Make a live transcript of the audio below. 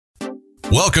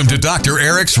Welcome to Dr.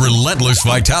 Eric's Relentless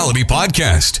Vitality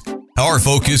Podcast. Our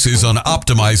focus is on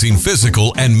optimizing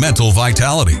physical and mental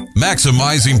vitality,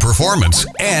 maximizing performance,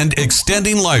 and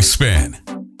extending lifespan.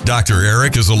 Dr.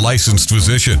 Eric is a licensed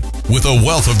physician with a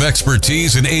wealth of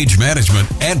expertise in age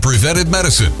management and preventive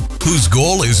medicine, whose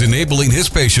goal is enabling his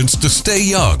patients to stay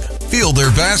young, feel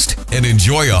their best, and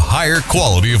enjoy a higher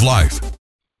quality of life.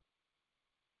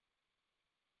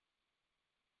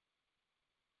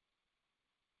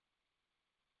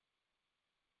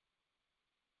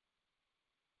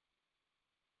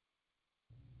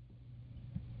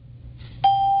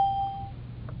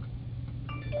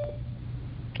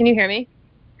 Can you hear me?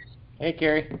 Hey,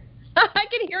 Carrie. I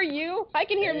can hear you. I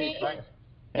can hear me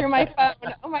through my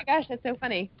phone. Oh my gosh, that's so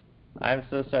funny. I'm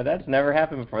so sorry. That's never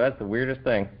happened before. That's the weirdest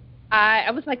thing.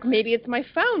 I was like, maybe it's my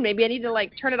phone. Maybe I need to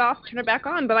turn it off, turn it back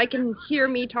on. But I can hear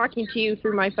me talking to you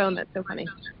through my phone. That's so funny.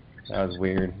 That was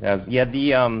weird. The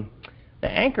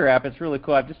Anchor app. It's really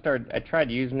cool. I tried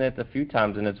using it a few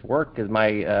times and it's worked because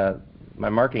my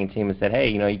marketing team has said, hey,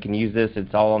 you can use this.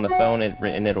 It's all on the phone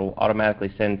and it'll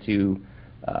automatically send to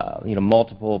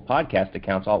multiple podcast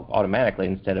accounts automatically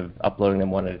instead of uploading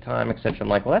them one at a time, etc. I'm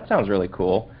like, well, that sounds really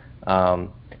cool.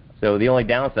 So the only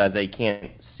downside is that you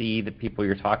can't see the people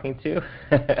you're talking to.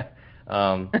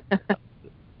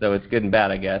 So it's good and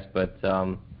bad, I guess. But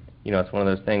it's one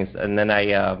of those things. And then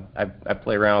I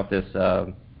play around with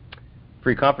this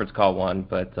free conference call one,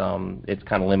 but it's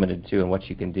kind of limited too in what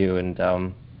you can do. And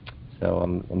so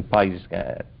I'm probably just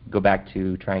gonna go back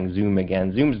to trying Zoom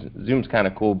again. Zoom's kind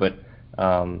of cool, but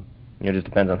it just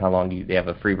depends on how long they have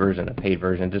a free version, a paid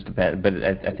version. It just depends. But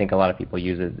I think a lot of people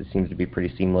use it. It seems to be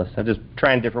pretty seamless. I'm just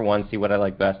trying different ones, see what I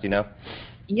like best,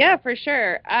 Yeah, for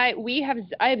sure. I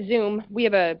have Zoom. We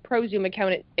have a pro Zoom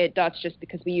account at Dots just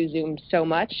because we use Zoom so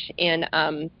much. And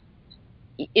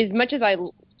as much as I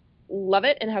love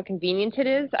it and how convenient it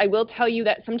is, I will tell you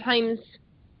that sometimes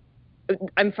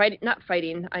I'm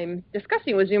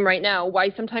discussing with Zoom right now why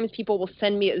sometimes people will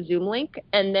send me a Zoom link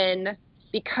and then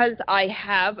because I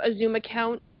have a Zoom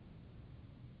account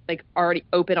already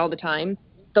open all the time,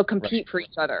 they'll compete for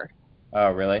each other.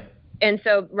 Oh, really? And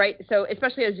so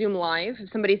especially a Zoom Live,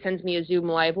 if somebody sends me a Zoom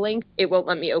Live link, it won't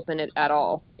let me open it at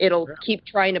all. It'll keep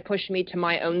trying to push me to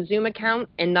my own Zoom account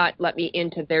and not let me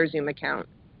into their Zoom account.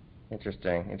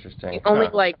 Interesting.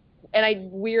 Only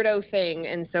weirdo thing.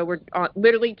 And so we're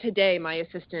literally today, my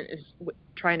assistant is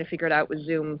trying to figure it out with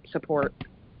Zoom support.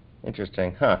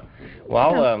 Interesting, huh?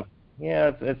 Well,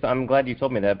 I'm glad you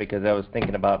told me that because I was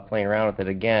thinking about playing around with it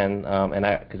again,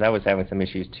 because I was having some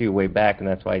issues too way back, and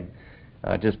that's why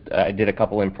I did a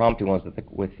couple impromptu ones with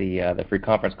the free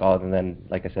conference calls, and then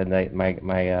like I said,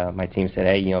 my team said,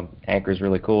 hey, Anchor's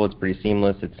really cool, it's pretty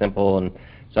seamless, it's simple, and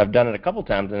so I've done it a couple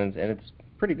times, and it's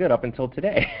pretty good up until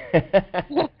today.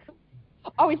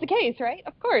 Always the case, right?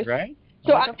 Of course. Right.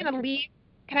 So I'm gonna leave.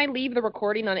 Can I leave the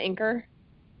recording on Anchor?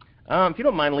 If you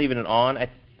don't mind leaving it on,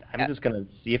 I'm just going to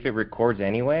see if it records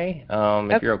anyway,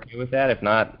 if you're okay with that. If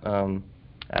not, I don't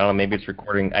know, maybe it's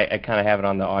recording. I kind of have it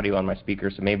on the audio on my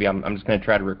speaker, so maybe I'm just going to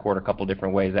try to record a couple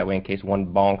different ways. That way, in case one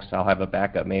bonks, I'll have a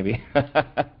backup maybe.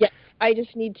 Yeah, I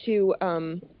just need to,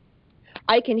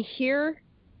 I can hear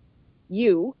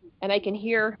you, and I can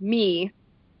hear me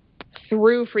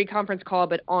through free conference call,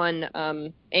 but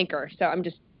on Anchor. So I'm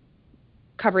just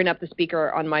covering up the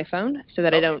speaker on my phone so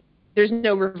that I don't. There's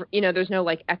no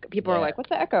echo. People are like, what's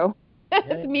the echo?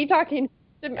 It's me talking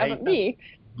to me.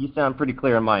 You sound pretty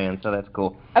clear on my end, so that's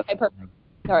cool. Okay, perfect.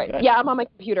 All right. Yeah, I'm on my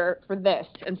computer for this,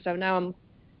 and so now I'm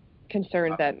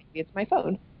concerned that maybe it's my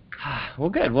phone. Well,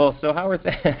 good. Well, so how are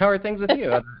things with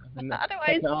you?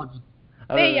 Otherwise,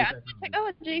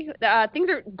 technology. Things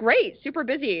are great. Super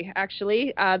busy,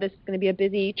 actually. This is going to be a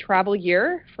busy travel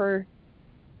year.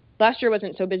 Last year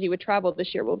wasn't so busy with travel.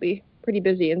 This year will be pretty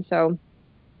busy, and so.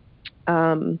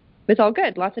 It's all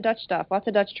good. Lots of Dutch stuff. Lots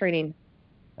of Dutch training.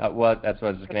 Well, that's what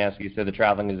I was just going to ask you. So the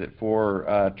traveling, is it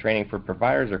for training for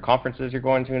providers or conferences you're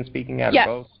going to and speaking at, or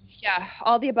both? Yeah,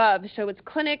 all the above. So it's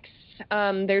clinics.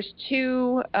 There's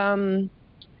two.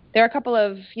 There are a couple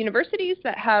of universities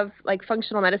that have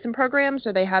functional medicine programs,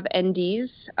 or they have NDs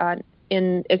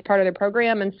as part of their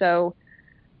program, and so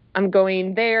I'm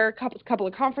going there. A couple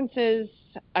of conferences.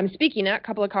 I'm speaking at a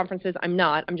couple of conferences. I'm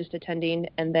not. I'm just attending,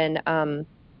 and then.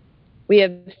 We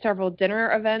have several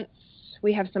dinner events.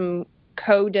 We have some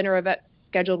co-dinner events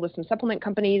scheduled with some supplement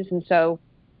companies. And so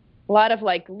a lot of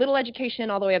little education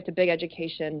all the way up to big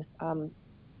education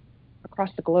across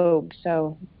the globe.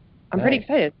 So I'm pretty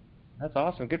excited. That's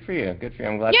awesome. Good for you.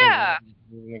 I'm glad you're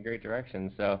moving in a great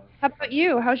direction. So how about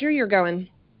you? How's your year going?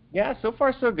 Yeah, so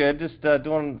far so good. Just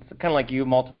doing kind of like you,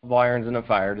 multiple irons in a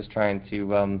fire, just trying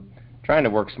to trying to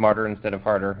work smarter instead of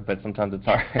harder, but sometimes it's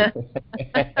hard.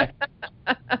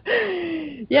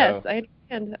 Yes, so, I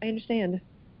understand.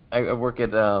 I work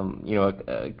at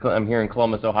I'm here in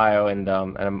Columbus, Ohio, and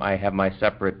I have my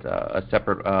separate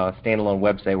standalone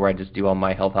website where I just do all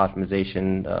my health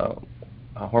optimization,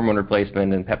 hormone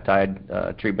replacement, and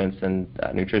peptide treatments, and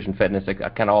nutrition, fitness,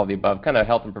 kind of all of the above, kind of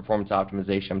health and performance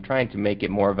optimization. I'm trying to make it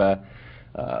more of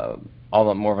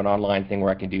more of an online thing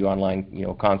where I can do online,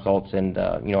 consults and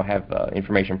have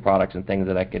information products and things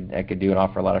that I could do and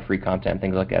offer a lot of free content,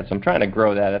 things like that. So I'm trying to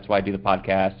grow that. That's why I do the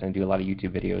podcast and do a lot of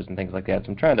YouTube videos and things like that.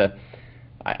 So I'm trying to.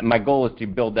 My goal is to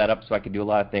build that up so I can do a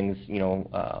lot of things,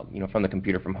 from the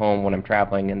computer from home when I'm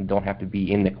traveling and don't have to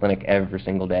be in the clinic every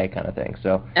single day, kind of thing.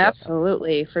 So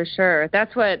absolutely, for sure.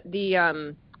 That's what the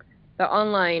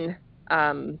online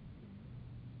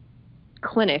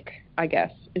clinic, I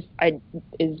guess,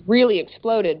 is really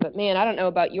exploded. But man, I don't know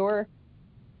about your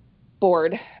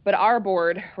board, but our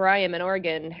board where I am in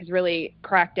Oregon has really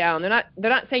cracked down. They're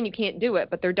not saying you can't do it,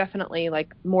 but they're definitely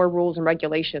like more rules and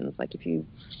regulations. Like if you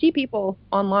see people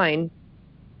online,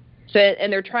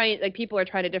 and they're trying, like people are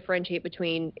trying to differentiate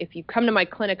between if you come to my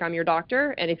clinic, I'm your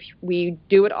doctor, and if we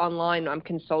do it online, I'm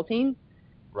consulting.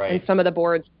 Right. And some of the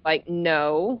boards like,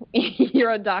 no,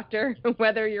 you're a doctor,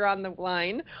 whether you're on the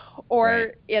line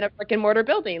or in a brick and mortar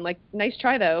building. Like, nice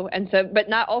try though. And so, but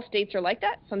not all states are like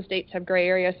that. Some states have gray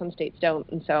area, some states don't.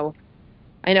 And so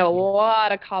I know a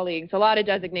lot of colleagues, a lot of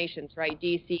designations, right?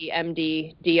 DC,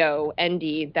 MD, DO,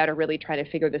 ND that are really trying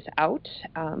to figure this out.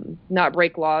 Not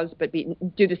break laws, but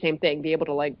do the same thing, be able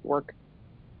to like work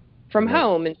from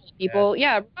home and see people,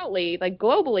 remotely, like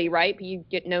globally, right? But you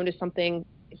get noticed something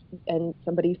and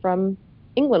somebody from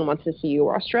England wants to see you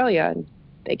or Australia, and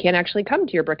they can't actually come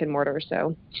to your brick and mortar.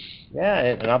 So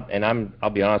I'll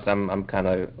be honest, I'm kind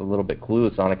of a little bit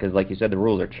clueless on it because, like you said, the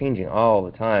rules are changing all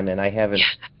the time, and I haven't.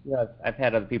 I've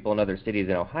had other people in other cities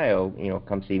in Ohio,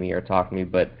 come see me or talk to me,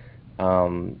 but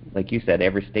like you said,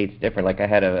 every state's different. Like I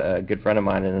had a good friend of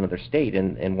mine in another state,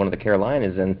 in one of the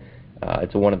Carolinas, and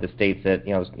it's one of the states that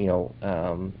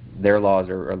their laws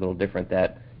are a little different.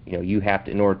 That you have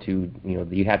to, in order to,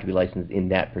 you have to be licensed in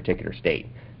that particular state.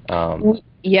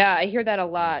 Yeah, I hear that a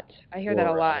lot.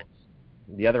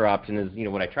 The other option is,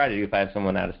 what I try to do if I have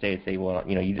someone out of state, say, well,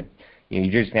 you're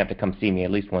just gonna have to come see me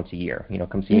at least once a year.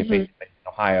 Come see me face to face in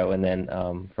Ohio, and then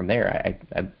from there, I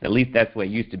at least that's the way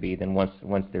it used to be. Then once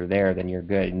they're there, then you're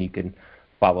good, and you can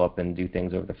follow up and do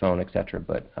things over the phone, etc.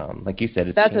 But like you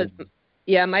said,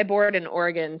 yeah, my board in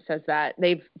Oregon says that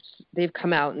they've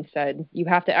come out and said you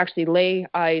have to actually lay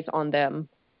eyes on them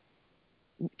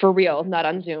for real, not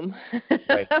on Zoom,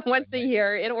 once a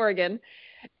year in Oregon,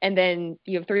 and then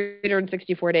you have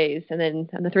 364 days, and then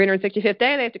on the 365th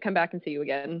day they have to come back and see you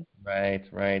again. Right,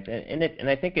 and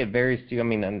I think it varies too. I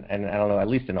mean, and I don't know, at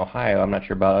least in Ohio, I'm not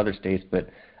sure about other states, but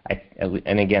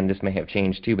and again, this may have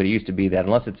changed too, but it used to be that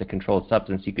unless it's a controlled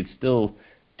substance, you could still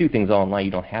do things online.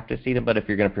 You don't have to see them, but if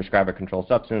you're going to prescribe a controlled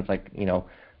substance, like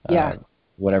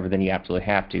whatever, then you absolutely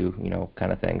have to,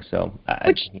 kind of thing. So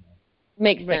which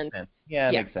makes sense. Yeah,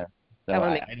 it makes sense. So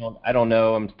I don't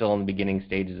know. I'm still in the beginning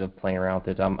stages of playing around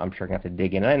with it. I'm sure I'm gonna have to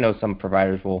dig in. And I know some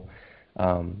providers will,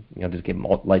 just get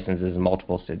licenses in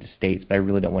multiple states, but I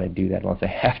really don't want to do that unless I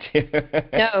have to.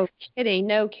 No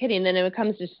kidding. Then when it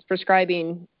comes to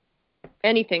prescribing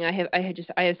anything, I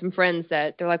have some friends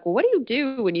that they're like, well, what do you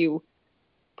do when you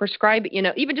prescribe,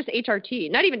 even just HRT,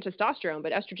 not even testosterone,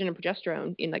 but estrogen and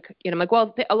progesterone. I'm like,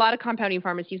 well, a lot of compounding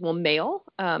pharmacies will mail,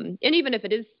 and even if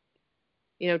it is,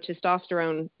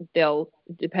 testosterone, they'll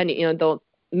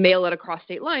mail it across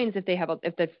state lines if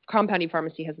the compounding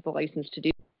pharmacy has the license to do.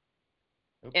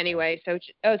 Okay. Anyway, so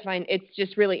it's fine. It's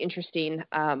just really interesting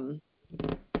how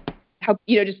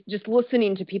just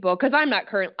listening to people, because I'm not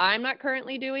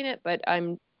currently doing it, but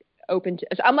I'm open to.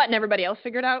 So I'm letting everybody else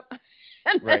figure it out.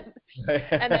 And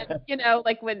then,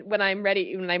 like when I'm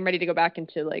ready to go back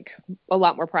into like a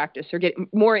lot more practice or get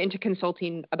more into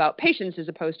consulting about patients as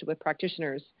opposed to with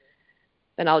practitioners,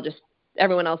 then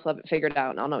everyone else will have it figured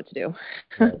out and I'll know what to do.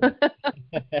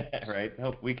 Right.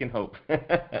 We can hope.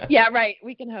 Yeah, right.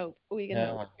 We can hope. Oh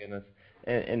my goodness.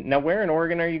 And now, where in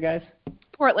Oregon are you guys?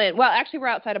 Portland. Well, actually, we're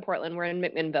outside of Portland. We're in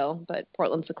McMinnville, but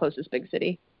Portland's the closest big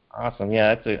city. Awesome.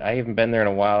 Yeah, I haven't been there in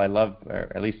a while. I love, or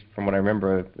at least from what I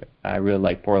remember, I really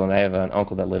like Portland. I have an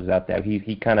uncle that lives out there. He's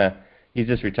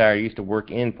just retired. He used to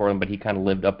work in Portland, but he kind of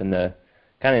lived up in the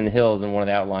hills in one of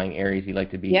the outlying areas. He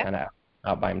liked to be kind of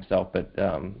out by himself. But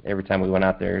every time we went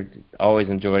out there, always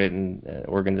enjoyed it. And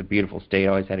Oregon's a beautiful state.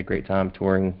 Always had a great time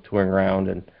touring around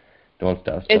and doing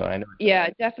stuff. So I know. Yeah,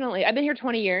 definitely. I've been here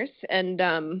 20 years, and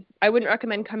I wouldn't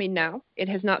recommend coming now. It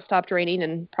has not stopped raining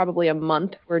in probably a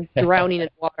month. We're drowning in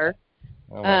water.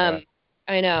 Oh my God.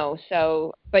 I know.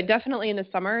 So, but definitely in the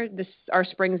summer, our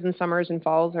springs and summers and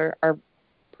falls are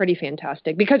pretty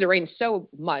fantastic because it rains so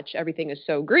much. Everything is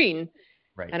so green,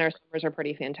 Right. and our summers are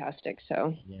pretty fantastic.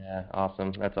 So. Yeah,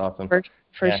 awesome. That's awesome. For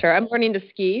sure. I'm learning to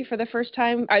ski for the first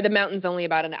time. The mountain's only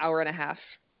about an hour and a half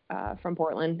from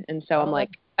Portland, and so I'm like,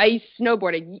 I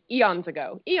snowboarded eons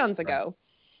ago,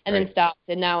 and then stopped,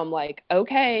 and now I'm like,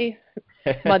 okay,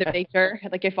 Mother Nature.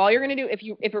 Like if all you're gonna do, if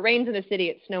it rains in the city,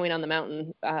 it's snowing on the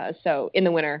mountain. So in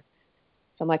the winter,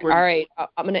 so I'm like, all right,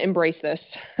 I'm gonna embrace this.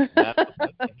 Yeah,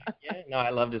 no, I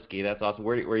love to ski. That's awesome.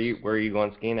 Where are you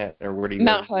going skiing at, or where do you?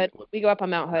 Mount Hood. We go up on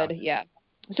Mount Hood. Yeah.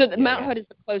 So Mount Hood is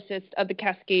the closest of the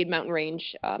Cascade Mountain Range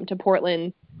to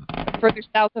Portland. Further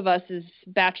south of us is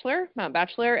Mount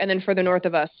Bachelor, and then further north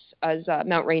of us is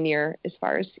Mount Rainier as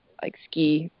far as like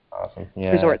ski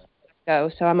resorts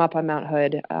go. So I'm up on Mount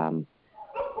Hood.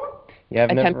 Yeah,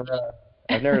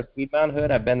 I've never skied Mount Hood.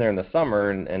 I've been there in the summer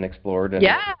and explored. And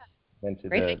been to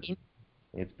great.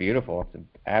 It's beautiful. It's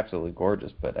absolutely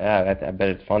gorgeous. But I bet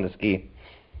it's fun to ski.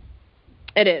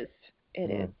 It is. It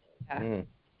is. Yeah. Mm.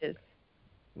 It is.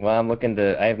 Well,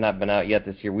 I have not been out yet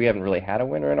this year. We haven't really had a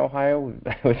winter in Ohio,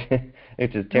 which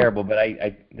is terrible. But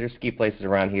there's ski places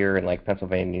around here in like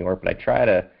Pennsylvania, New York. But I try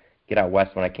to get out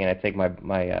west when I can. I take my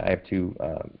I have two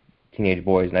teenage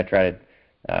boys, and I try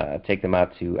to take them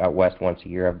out west once a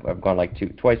year. I've gone like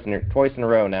twice in a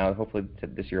row now. Hopefully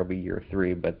this year will be year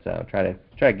 3. But try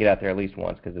to get out there at least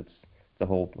once because it's a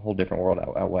whole different world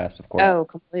out west, of course. Oh,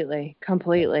 completely.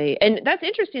 And that's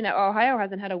interesting that Ohio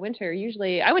hasn't had a winter.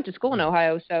 Usually, I went to school in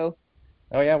Ohio, so.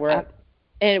 Oh yeah, where at?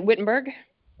 In Wittenberg.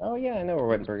 Oh yeah, I know where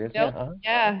Wittenberg is. Nope.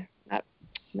 Yeah,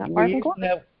 not far from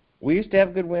Columbus. We used to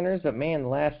have good winters, but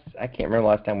man, I can't remember the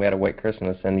last time we had a white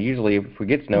Christmas. And usually, if we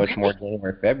get snow, it's more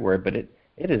January, February. But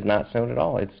it has not snowed at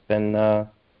all. It's been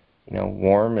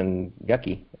warm and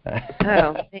yucky.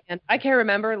 Oh man, I can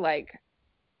remember like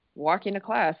walking to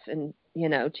class and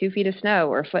 2 feet of snow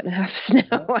or a foot and a half of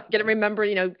snow. I can remember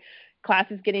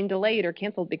classes getting delayed or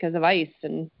canceled because of ice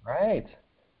and. Right.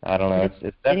 I don't know.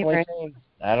 It's definitely changed.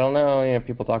 I don't know.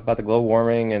 People talk about the global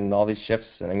warming and all these shifts,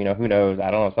 and who knows?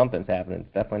 I don't know. Something's happening.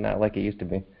 It's definitely not like it used to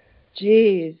be.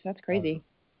 Jeez, that's crazy.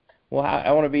 Well,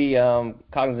 I want to be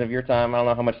cognizant of your time. I don't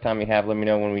know how much time you have. Let me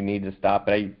know when we need to stop.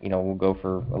 But we'll go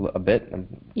for a bit.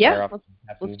 Yeah,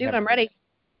 let's do it. I'm ready.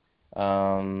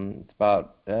 It's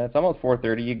about it's almost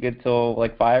 4:30. You good till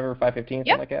like 5 or 5:15,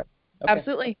 something like that? Okay.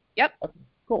 Absolutely. Yep. Okay,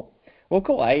 cool. Well,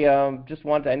 cool. I just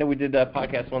wanted to, I know we did a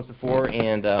podcast once before,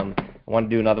 and I want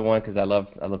to do another one because I love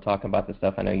talking about this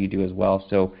stuff. I know you do as well.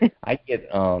 So I get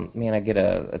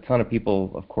a ton of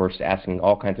people, of course, asking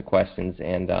all kinds of questions,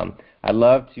 and I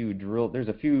love to drill. There's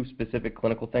a few specific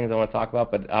clinical things I want to talk about,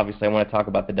 but obviously I want to talk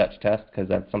about the Dutch test because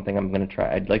that's something I'm going to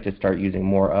try. I'd like to start using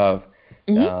more of.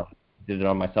 Mm-hmm. Did it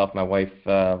on myself, my wife,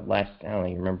 I don't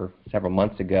even remember, several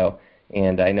months ago.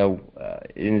 And I know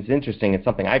it's interesting. It's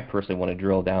something I personally want to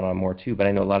drill down on more too. But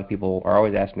I know a lot of people are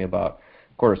always asking me about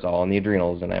cortisol and the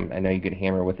adrenals, and I know you get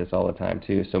hammered with this all the time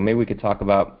too. So maybe we could talk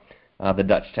about the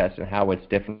Dutch test and how it's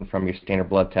different from your standard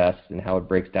blood test and how it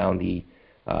breaks down the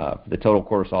total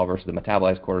cortisol versus the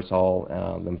metabolized cortisol,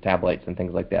 the metabolites and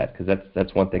things like that. Because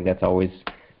that's one thing that's always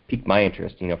piqued my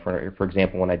interest. For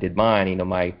example, when I did mine,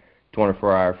 my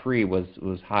 24-hour free was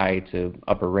high to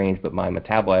upper range, but my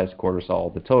metabolized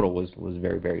cortisol, the total was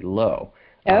very, very low.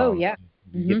 Oh, yeah.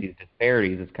 You get these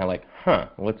disparities. It's kind of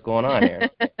like, what's going on here?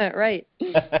 Right.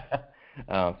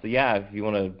 So yeah, if you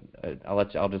want to,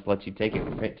 I'll just let you take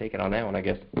it on that one, I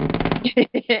guess.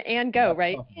 And go,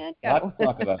 right? And go. Lots to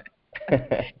talk about.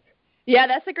 Yeah,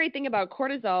 that's the great thing about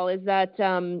cortisol is that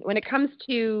when it comes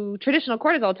to traditional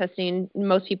cortisol testing,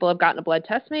 most people have gotten a blood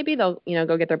test. Maybe they'll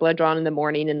go get their blood drawn in the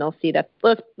morning and they'll see that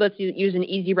let's use an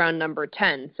easy round number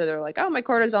 10. So they're like, oh, my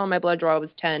cortisol, my blood draw was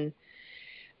 10.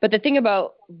 But the thing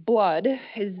about blood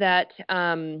is that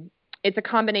it's a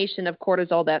combination of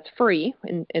cortisol that's free,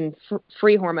 and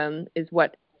free hormone is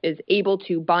what is able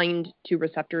to bind to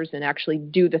receptors and actually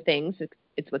do the things.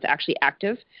 It's what's actually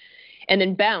active. And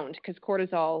then bound, because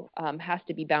cortisol has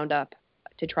to be bound up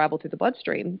to travel through the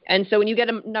bloodstream. And so when you get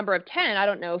a number of 10, I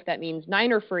don't know if that means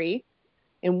 9 are free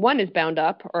and 1 is bound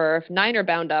up, or if 9 are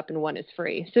bound up and 1 is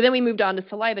free. So then we moved on to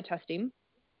saliva testing.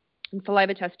 And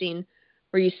saliva testing,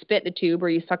 where you spit in a tube or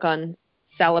you suck on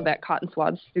saliva cotton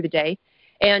swabs through the day.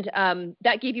 And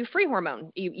that gave you free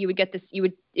hormone. You would get this,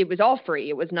 it was all free.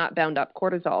 It was not bound up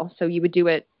cortisol. So you would do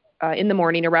it in the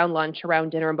morning, around lunch,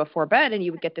 around dinner, and before bed, and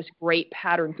you would get this great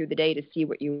pattern through the day to see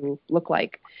what you look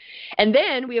like. And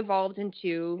then we evolved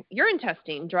into urine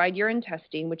testing, dried urine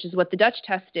testing, which is what the Dutch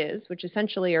test is, which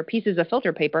essentially are pieces of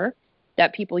filter paper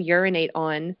that people urinate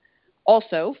on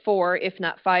also 4, if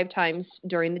not 5 times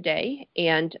during the day,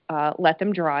 and let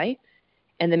them dry,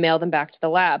 and then mail them back to the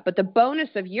lab. But the bonus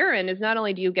of urine is not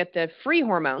only do you get the free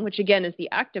hormone, which again is the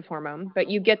active hormone, but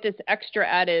you get this extra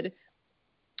added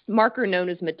marker known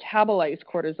as metabolized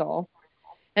cortisol.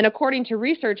 And according to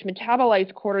research,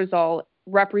 metabolized cortisol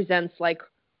represents like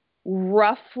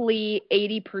roughly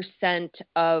 80%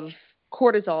 of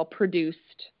cortisol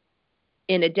produced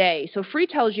in a day. So free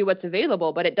tells you what's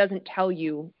available, but it doesn't tell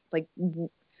you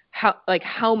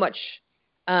how much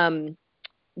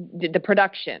the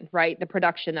production, right? The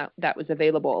production that was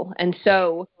available. And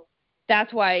so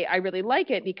that's why I really like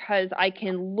it, because I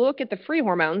can look at the free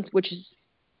hormones, which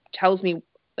tells me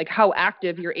like how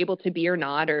active you're able to be or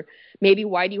not, or maybe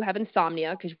why do you have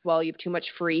insomnia? Because, well, you have too much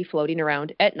free floating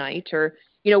around at night, or,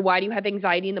 why do you have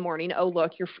anxiety in the morning? Oh,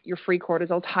 look, your free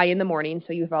cortisol is high in the morning,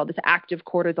 so you have all this active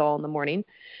cortisol in the morning.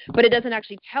 But it doesn't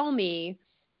actually tell me,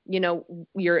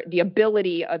 the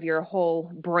ability of your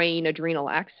whole brain adrenal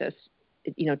axis,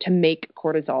 to make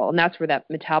cortisol, and that's where that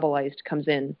metabolized comes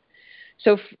in.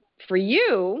 So for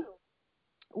you,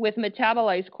 with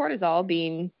metabolized cortisol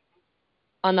being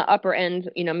on the upper end,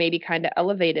 maybe kind of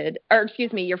elevated, or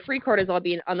excuse me, your free cortisol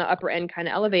being on the upper end kind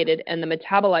of elevated and the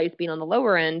metabolized being on the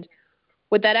lower end,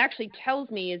 what that actually tells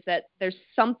me is that there's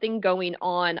something going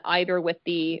on either with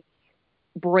the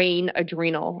brain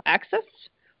adrenal axis,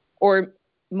 or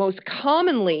most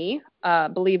commonly,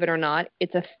 believe it or not,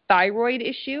 it's a thyroid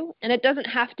issue. And it doesn't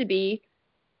have to be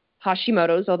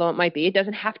Hashimoto's, although it might be. It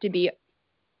doesn't have to be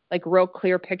like real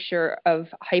clear picture of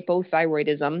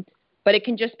hypothyroidism. But it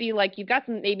can just be like you've got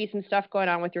maybe some stuff going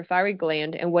on with your thyroid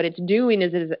gland, and what it's doing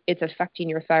is it's affecting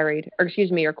your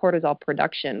your cortisol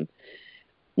production.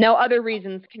 Now, other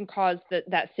reasons can cause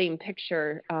that same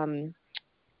picture.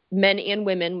 Men and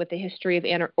women with a history of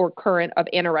current of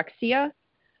anorexia,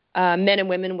 men and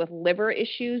women with liver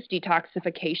issues,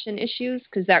 detoxification issues,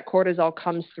 because that cortisol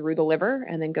comes through the liver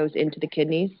and then goes into the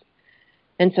kidneys.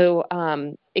 And so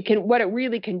what it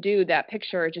really can do, that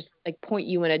picture, just like point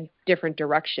you in a different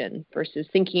direction versus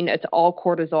thinking it's all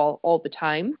cortisol all the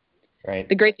time. Right.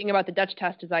 The great thing about the Dutch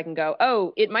test is I can go,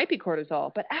 oh, it might be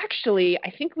cortisol, but actually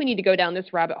I think we need to go down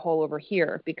this rabbit hole over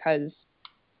here because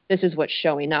this is what's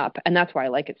showing up, and that's why I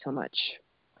like it so much.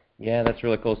 Yeah, that's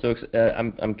really cool. So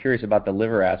I'm curious about the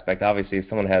liver aspect. Obviously, if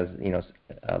someone has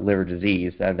liver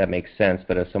disease, that makes sense.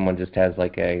 But if someone just has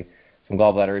like some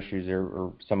gallbladder issues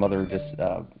or some other just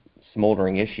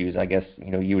smoldering issues, I guess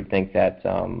you would think that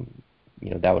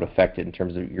that would affect it in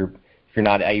terms of if you're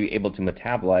not able to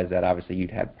metabolize that. Obviously,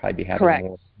 you'd probably be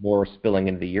having more spilling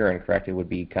into the urine. Correct? It would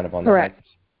be kind of on the correct.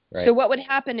 Right. So what would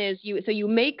happen is you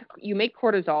make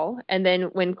cortisol, and then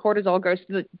when cortisol goes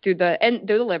through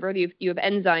the liver, you have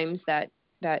enzymes that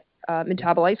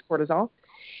metabolize cortisol,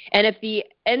 and if the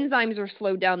enzymes are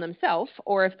slowed down themselves,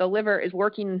 or if the liver is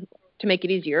working to make it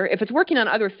easier, if it's working on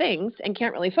other things and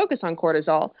can't really focus on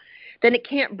cortisol, then it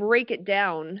can't break it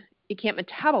down. It can't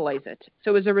metabolize it.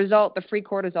 So as a result, the free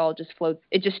cortisol just floats.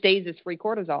 It just stays as free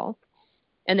cortisol,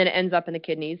 and then it ends up in the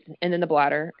kidneys, and then the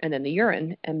bladder, and then the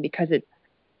urine, and because it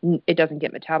doesn't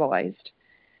get metabolized.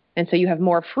 And so you have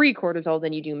more free cortisol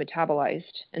than you do metabolized.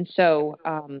 And so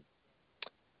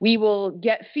we will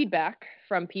get feedback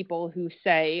from people who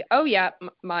say, oh yeah,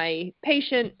 my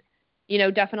patient,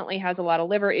 definitely has a lot of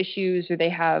liver issues, or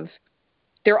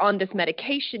they're on these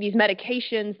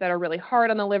medications that are really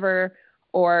hard on the liver,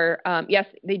 or yes,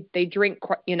 they drink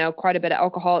quite a bit of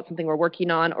alcohol. It's something we're working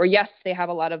on. Or yes, they have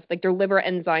a lot of their liver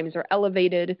enzymes are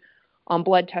elevated on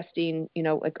blood testing.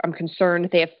 I'm concerned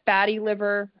they have fatty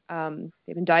liver.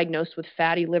 They've been diagnosed with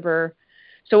fatty liver.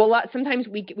 So sometimes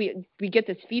we get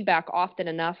this feedback often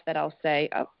enough that I'll say,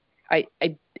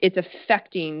 it's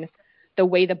affecting the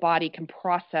way the body can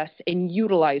process and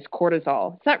utilize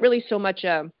cortisol. It's not really so much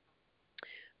a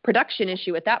production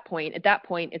issue at that point. At that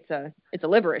point, it's a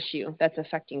liver issue that's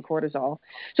affecting cortisol.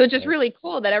 So it's just really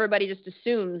cool that everybody just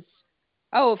assumes,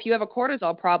 oh, if you have a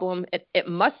cortisol problem, it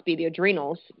must be the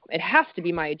adrenals. It has to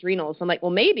be my adrenals. I'm like,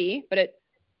 well, maybe, but it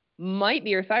might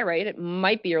be your thyroid. It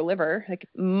might be your liver. Like,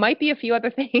 it might be a few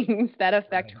other things that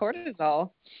affect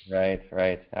cortisol. Right.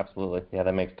 Absolutely. Yeah,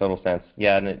 that makes total sense.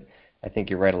 Yeah, and I think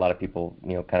you're right. A lot of people,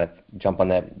 kind of jump on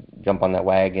that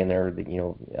wagon, or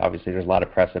obviously there's a lot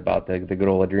of press about the good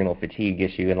old adrenal fatigue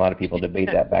issue, and a lot of people debate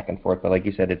that back and forth. But like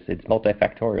you said, it's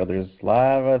multifactorial. There's a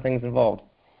lot of other things involved.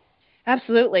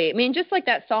 Absolutely. I mean, just like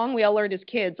that song we all learned as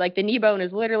kids, like the knee bone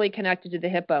is literally connected to the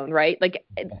hip bone, right? Like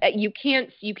you can't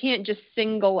just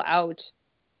single out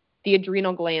the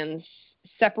adrenal glands,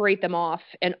 separate them off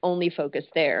and only focus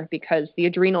there, because the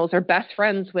adrenals are best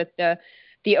friends with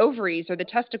the ovaries or the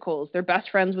testicles. They're best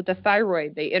friends with the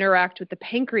thyroid. They interact with the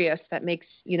pancreas that makes,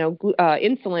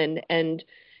 insulin and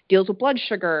deals with blood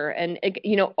sugar. And,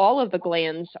 all of the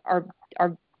glands are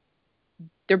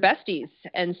they're besties.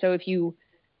 And so if you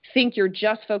think you're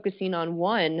just focusing on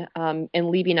one and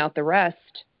leaving out the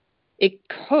rest, it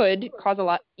could cause a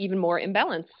lot even more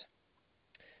imbalance.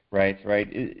 Right.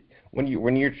 When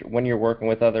you're working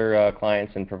with other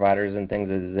clients and providers and things,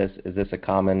 is this a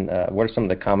common? What are some of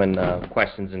the common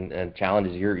questions and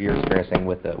challenges you're experiencing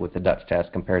with the Dutch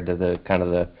test compared to the kind of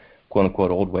the quote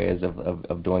unquote old ways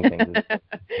of doing things?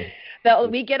 I'll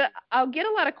get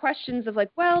a lot of questions of like,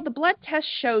 well, the blood test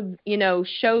showed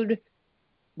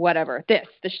whatever this.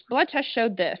 The blood test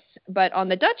showed this, but on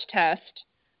the Dutch test.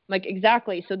 Like,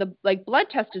 exactly. So the blood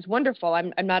test is wonderful.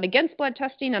 I'm not against blood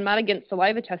testing. I'm not against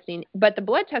saliva testing, but the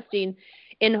blood testing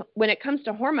when it comes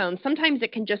to hormones, sometimes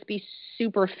it can just be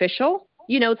superficial.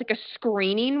 It's like a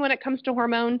screening when it comes to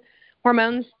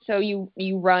hormones. So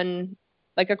you run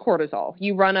like a cortisol,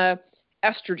 you run a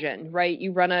estrogen, right?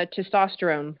 You run a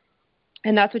testosterone,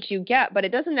 and that's what you get, but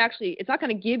it's not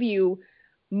going to give you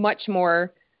much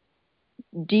more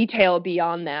detail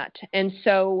beyond that. And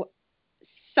so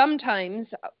sometimes,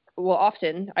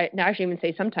 often, I shouldn't even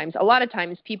say sometimes, a lot of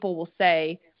times people will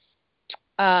say,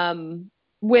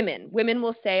 women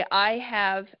will say, I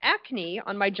have acne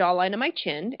on my jawline and my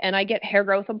chin, and I get hair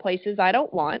growth in places I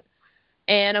don't want,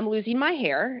 and I'm losing my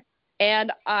hair,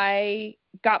 and I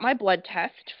got my blood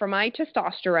test for my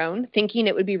testosterone, thinking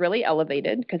it would be really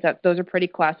elevated, because those are pretty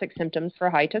classic symptoms for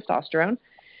high testosterone.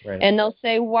 Right. And they'll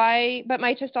say, why, but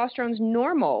my testosterone's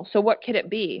normal, so what could it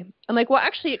be? I'm like, well,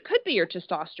 actually, it could be your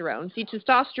testosterone. See,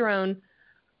 testosterone,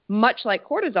 much like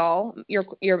cortisol, your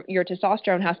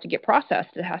testosterone has to get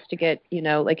processed. It has to get,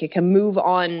 it can move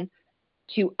on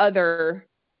to other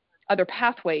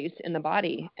pathways in the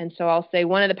body. And so I'll say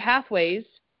one of the pathways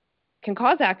can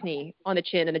cause acne on the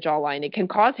chin and the jawline. It can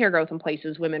cause hair growth in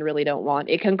places women really don't want.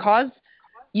 It can cause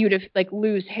you to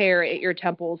lose hair at your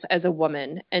temples as a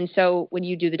woman. And so when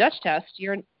you do the Dutch test,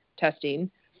 urine testing,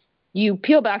 you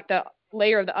peel back the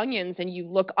layer of the onions and you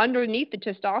look underneath the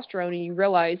testosterone and you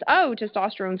realize, oh,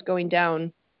 testosterone's going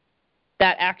down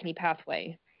that acne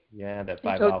pathway. Yeah, that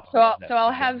 5-alpha. So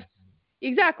I'll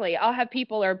have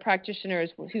people or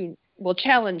practitioners who will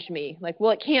challenge me, like, well,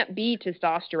 it can't be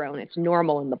testosterone. It's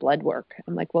normal in the blood work.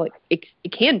 I'm like, well, it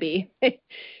can be.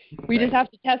 We just have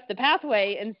to test the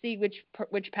pathway and see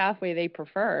which pathway they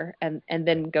prefer, and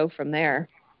then go from there.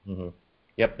 Mm-hmm.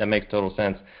 Yep, that makes total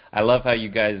sense. I love how you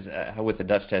guys, with the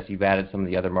Dutch test, you've added some of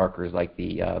the other markers like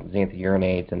the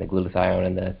xanthourinates and the glutathione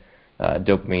and the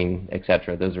dopamine, et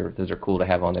cetera. Those are cool to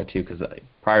have on there too, because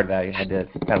prior to that, you had to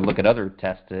kind of look at other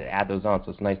tests to add those on. So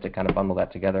it's nice to kind of bundle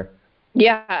that together.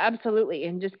 Yeah, absolutely,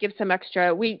 and just give some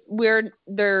extra.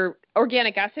 They're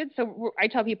organic acids, so I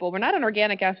tell people we're not an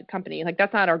organic acid company. Like,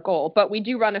 that's not our goal, but we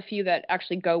do run a few that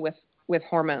actually go with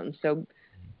hormones. So,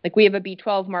 like, we have a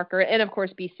B12 marker, and of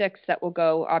course B6 that will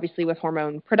go obviously with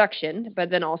hormone production, but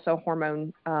then also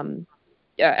hormone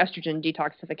estrogen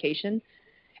detoxification.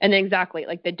 And then exactly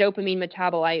like the dopamine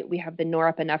metabolite, we have the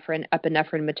norepinephrine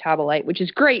metabolite, which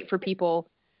is great for people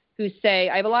who say,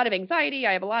 I have a lot of anxiety,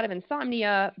 I have a lot of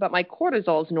insomnia, but my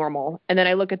cortisol is normal. And then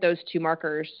I look at those two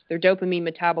markers. Their dopamine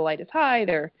metabolite is high,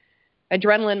 their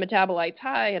adrenaline metabolite's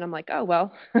high, and I'm like, oh,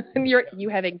 well, you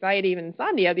have anxiety and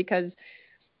insomnia because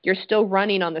you're still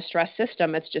running on the stress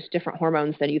system. It's just different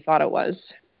hormones than you thought it was.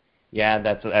 Yeah,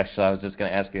 that's actually, I was just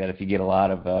going to ask you that if you get a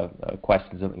lot of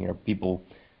questions of people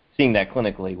seeing that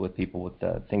clinically with people with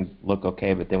things look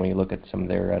okay, but then when you look at some of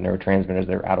their neurotransmitters,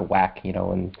 they're out of whack,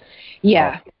 and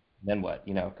yeah. Then what,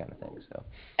 kind of thing. So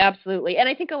absolutely. And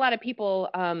I think a lot of people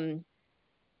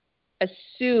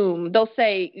assume, they'll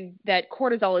say that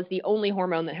cortisol is the only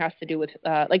hormone that has to do with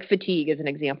like fatigue as an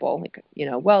example. Like,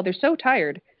 well, they're so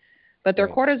tired, but their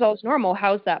cortisol is normal.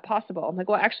 How's that possible? I'm like,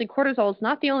 well, actually cortisol is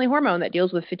not the only hormone that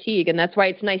deals with fatigue. And that's why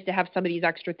it's nice to have some of these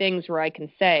extra things where I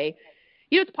can say,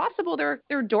 it's possible their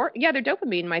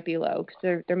dopamine might be low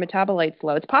because their metabolite's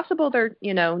low. It's possible their,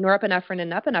 norepinephrine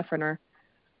and epinephrine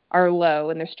are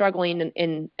low, and they're struggling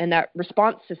in that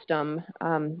response system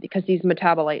because these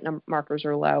metabolite markers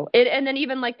are low. And then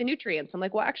even like the nutrients, I'm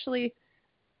like, well, actually,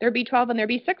 their B12 and their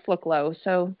B6 look low,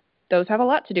 so those have a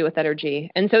lot to do with energy.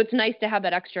 And so it's nice to have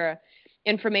that extra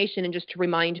information and just to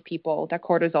remind people that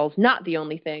cortisol is not the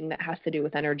only thing that has to do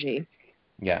with energy.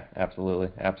 Yeah, absolutely.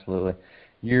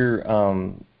 You're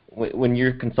when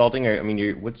you're consulting, or I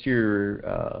mean, what's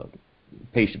your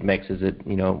patient mix? Is it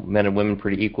men and women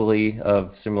pretty equally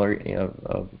of similar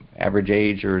of average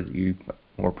age, or you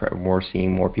more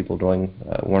seeing more people doing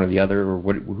one or the other, or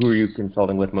who are you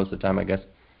consulting with most of the time, I guess?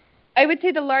 I would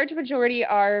say the large majority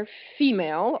are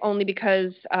female, only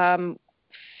because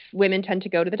women tend to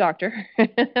go to the doctor.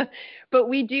 But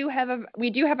we do have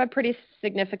a pretty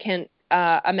significant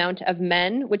amount of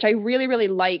men, which I really, really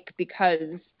like,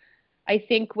 because I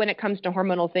think when it comes to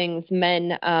hormonal things,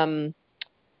 men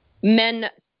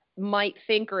might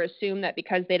think or assume that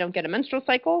because they don't get a menstrual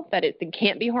cycle that it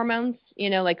can't be hormones.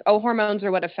 Like, oh, hormones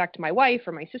are what affect my wife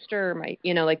or my sister or my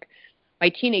like my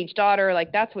teenage daughter.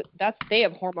 Like they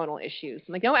have hormonal issues.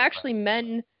 I'm like, no, actually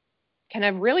men can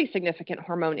have really significant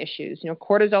hormone issues.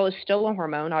 Cortisol is still a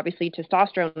hormone. Obviously,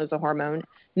 testosterone is a hormone.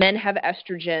 Men have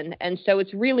estrogen. And so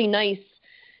it's really nice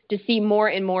to see more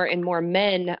and more and more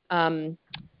men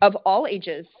of all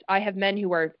ages. I have men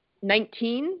who are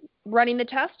 19 running the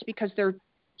test because they're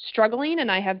struggling,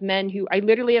 and I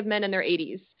literally have men in their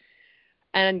 80s.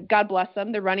 And God bless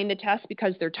them, they're running the test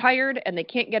because they're tired and they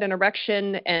can't get an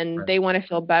erection and they want to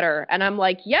feel better. And I'm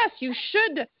like, yes, you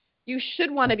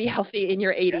should want to be healthy in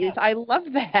your 80s. Yeah. I love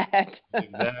that.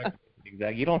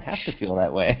 Exactly. You don't have to feel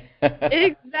that way.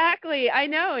 Exactly. I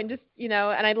know. And just, and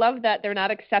I love that they're not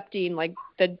accepting like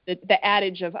the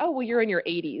adage of, oh, well, you're in your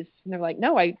 80s. And they're like,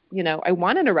 no, I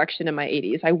want an erection in my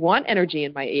 80s. I want energy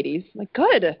in my 80s. I'm like,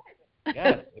 good.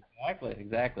 Yes,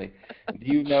 exactly. Do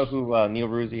you know who Neil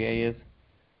Rouzier is?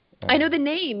 I know the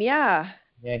name, yeah.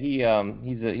 Yeah,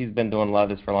 he's been doing a lot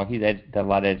of this for a long. He's done a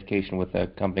lot of education with a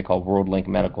company called WorldLink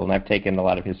Medical, and I've taken a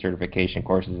lot of his certification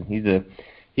courses. And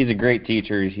he's a great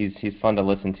teacher. He's fun to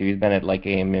listen to. He's been at like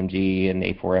AMMG and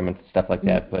A4M and stuff like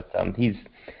that. But he's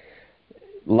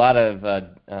a lot of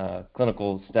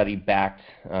clinical study backed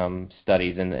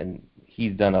studies, and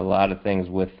he's done a lot of things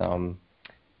with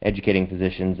educating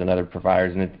physicians and other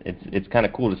providers, and it's kind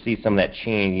of cool to see some of that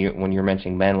change. When you're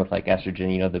mentioning men with like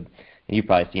estrogen, you've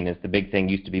probably seen this. The big thing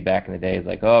used to be back in the day is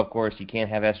like, oh, of course you can't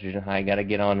have estrogen high. You got to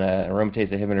get on a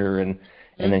aromatase inhibitor, and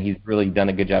then he's really done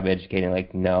a good job educating.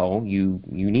 Like, no, you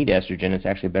need estrogen. It's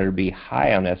actually better to be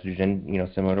high on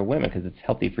estrogen, similar to women, because it's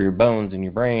healthy for your bones and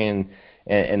your brain.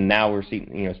 And now we're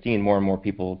seeing more and more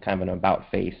people kind of an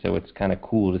about face. So it's kind of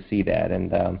cool to see that.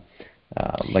 And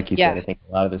like you said, I think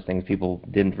a lot of those things people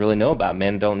didn't really know about.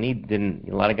 Men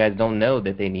a lot of guys don't know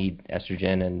that they need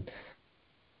estrogen, and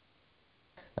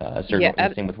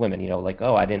certain thing with women, like,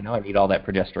 oh, I didn't know I need all that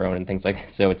progesterone and things like that.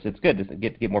 So it's good to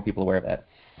get more people aware of that.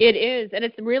 It is, and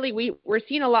it's really we're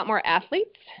seeing a lot more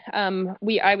athletes.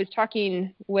 I was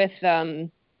talking with an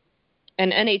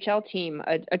NHL team,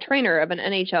 a trainer of an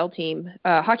NHL team,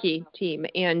 hockey team,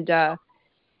 and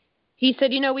he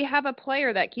said, we have a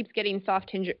player that keeps getting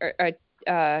soft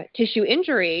tissue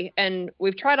injury, and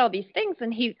we've tried all these things,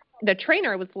 and the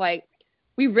trainer was like,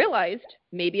 we realized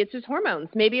maybe it's his hormones,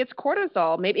 maybe it's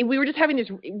cortisol, maybe we were just having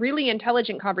this really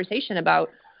intelligent conversation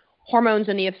about hormones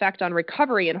and the effect on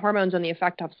recovery, and hormones on the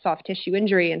effect of soft tissue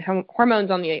injury, and hormones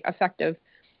on the effect of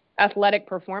athletic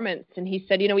performance. And he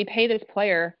said, we pay this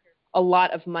player a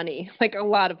lot of money,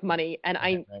 and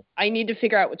I need to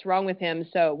figure out what's wrong with him.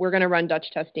 So we're going to run Dutch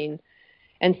testing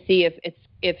and see if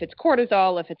it's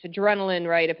cortisol, if it's adrenaline,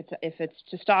 right? If it's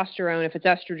testosterone, if it's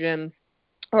estrogen,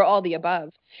 or all the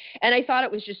above. And I thought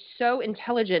it was just so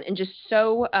intelligent and just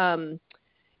so,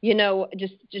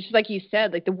 just like you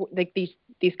said, like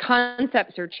these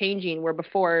concepts are changing, where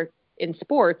before in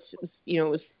sports, it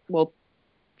was, well,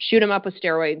 shoot them up with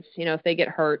steroids, if they get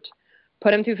hurt,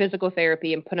 put them through physical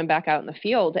therapy and put them back out in the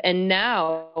field. And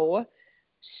now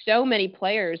so many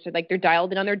players are like, they're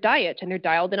dialed in on their diet, and they're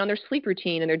dialed in on their sleep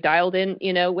routine, and they're dialed in,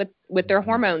 with their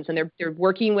hormones, and they're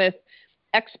working with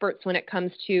experts when it comes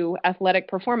to athletic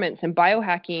performance and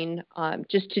biohacking,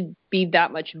 just to be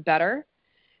that much better.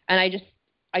 And I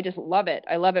just love it.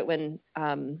 I love it when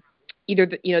either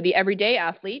the everyday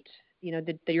athlete,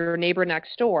 your neighbor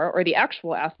next door, or the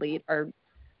actual athlete are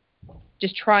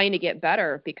just trying to get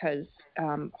better, because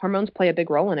hormones play a big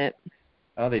role in it.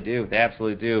 Oh, they do. They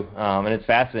absolutely do. And it's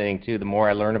fascinating, too. The more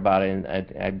I learn about it, and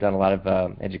I've done a lot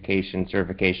of education,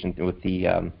 certification with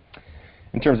the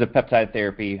in terms of peptide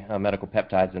therapy, medical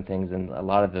peptides and things, and a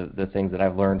lot of the things that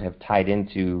I've learned have tied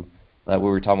into, we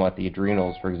were talking about the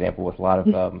adrenals, for example, with a lot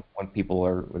of when people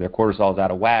their cortisol is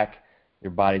out of whack,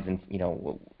 their bodies,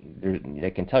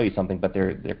 they can tell you something, but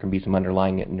there can be some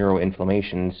underlying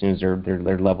neuroinflammation. As soon as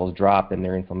their levels drop and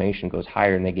their inflammation goes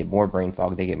higher, and they get more brain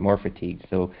fog, they get more fatigued.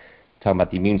 So talking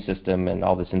about the immune system and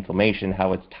all this inflammation,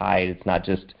 how it's tied. It's not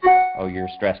just oh, you're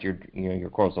stressed, your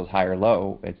cortisol's high or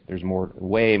low. There's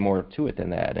way more to it than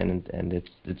that, and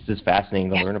it's just fascinating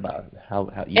to learn about how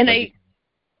you.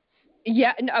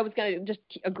 Yeah, no, I was going to just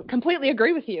completely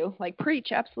agree with you. Like,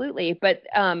 preach, absolutely. But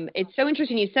it's so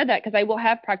interesting you said that, because I will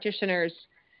have practitioners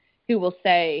who will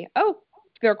say, oh,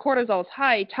 their cortisol is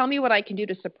high. Tell me what I can do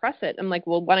to suppress it. I'm like,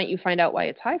 well, why don't you find out why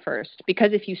it's high first?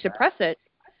 Because if you suppress it,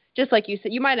 just like you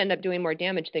said, you might end up doing more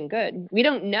damage than good. We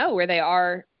don't know where they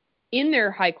are in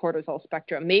their high cortisol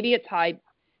spectrum. Maybe it's high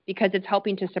because it's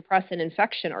helping to suppress an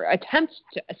infection or attempt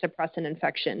to suppress an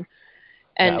infection.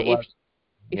 And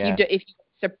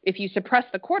if you suppress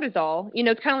the cortisol,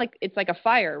 it's kind of like, it's like a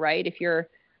fire, right? If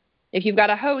you've got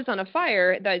a hose on a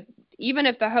fire, even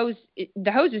if the hose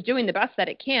is doing the best that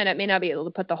it can, it may not be able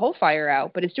to put the whole fire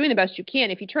out, but it's doing the best you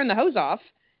can. If you turn the hose off,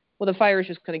 well, the fire is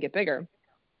just going to get bigger.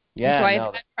 Yeah. So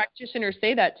I've had practitioners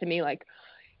say that to me, like,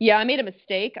 yeah, I made a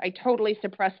mistake. I totally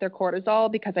suppressed their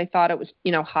cortisol because I thought it was,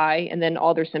 high, and then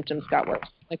all their symptoms got worse.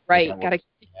 Like, right, gotta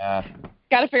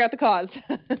figure out the cause.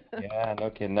 Yeah, no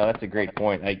kidding. No, that's a great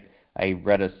point. I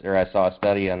read I saw a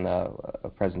study on a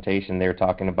presentation. They were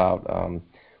talking about,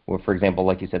 for example,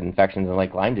 like you said, infections and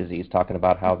like Lyme disease, talking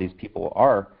about how these people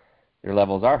their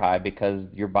levels are high because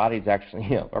your body's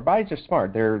actually, our bodies are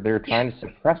smart. They're trying to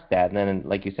suppress that, and then,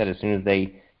 like you said, as soon as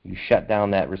you shut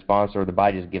down that response or the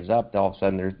body just gives up, all of a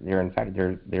sudden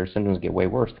their symptoms get way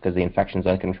worse because the infection's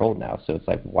uncontrolled now. So it's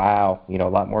like, wow, a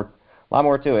lot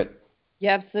more to it.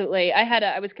 Yeah, absolutely.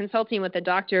 I was consulting with a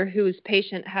doctor whose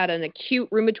patient had an acute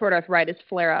rheumatoid arthritis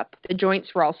flare-up. The joints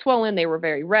were all swollen. They were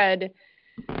very red.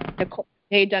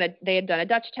 They had done a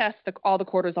Dutch test. All the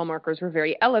cortisol markers were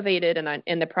very elevated,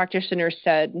 and the practitioner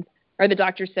said, or the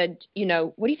doctor said,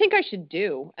 what do you think I should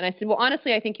do? And I said, well,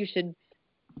 honestly, I think you should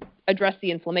address the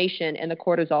inflammation, and the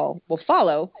cortisol will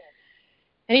follow.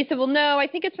 And he said, well, no, I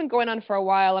think it's been going on for a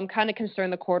while. I'm kind of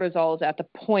concerned the cortisol is at the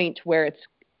point where it's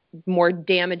more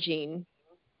damaging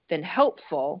than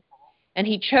helpful. And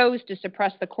he chose to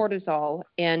suppress the cortisol.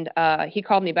 And he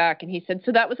called me back and he said,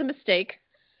 so that was a mistake.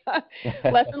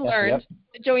 Lesson learned. Yep.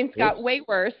 The joints got way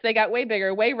worse. They got way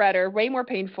bigger, way redder, way more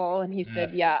painful. And he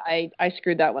said, yeah, I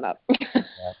screwed that one up.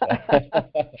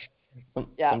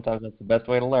 Yeah. Sometimes that's the best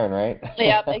way to learn, right?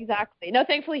 Yeah, exactly. No,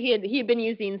 thankfully he had been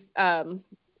using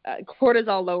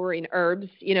cortisol lowering herbs,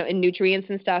 and nutrients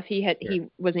and stuff. He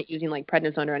wasn't using like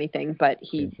prednisone or anything, but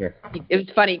it was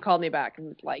funny. He called me back and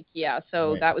was like, yeah,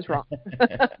 so that was wrong.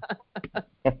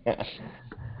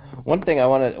 One thing I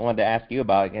wanted to ask you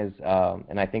about is,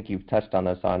 and I think you've touched on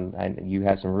this you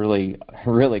have some really,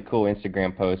 really cool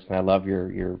Instagram posts, and I love your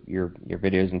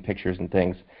videos and pictures and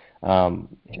things.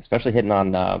 Especially hitting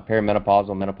on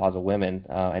menopausal women.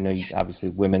 I know you obviously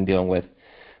women dealing with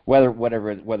whether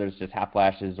it's just hot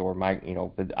flashes or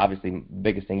but obviously the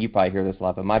biggest thing, you probably hear this a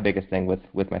lot, but my biggest thing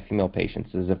with my female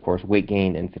patients is of course weight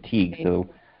gain and fatigue. So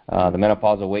the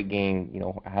menopausal weight gain,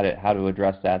 how to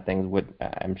address that, what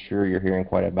I'm sure you're hearing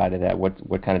quite about it.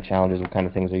 What kind of challenges, what kind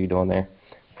of things are you doing there?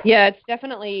 Yeah, it's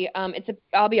definitely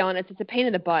I'll be honest, it's a pain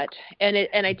in the butt, and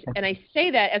I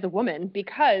say that as a woman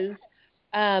because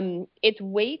it's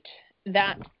weight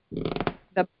that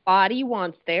the body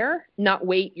wants there, not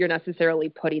weight you're necessarily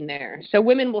putting there. So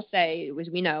women will say, as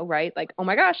we know, right, like, oh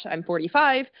my gosh, I'm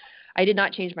 45. I did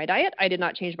not change my diet. I did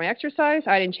not change my exercise.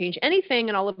 I didn't change anything.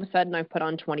 And all of a sudden I've put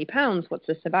on 20 pounds. What's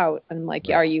this about? And I'm like,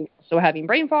 are you still having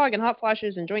brain fog and hot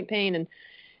flashes and joint pain? And,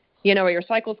 are your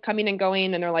cycles coming and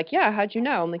going? And they're like, yeah, how'd you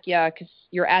know? I'm like, yeah, because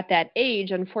you're at that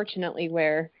age, unfortunately,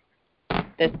 where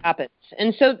this happens.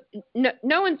 And so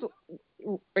no one's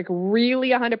like really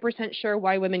 100% sure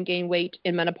why women gain weight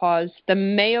in menopause. The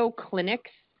Mayo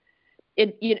Clinics,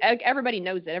 everybody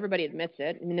knows it. Everybody admits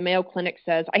it. I mean, the Mayo Clinic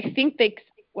says, I think they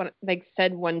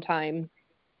said one time,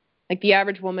 like the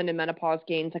average woman in menopause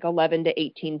gains like 11 to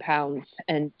 18 pounds,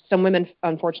 and some women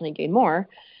unfortunately gain more.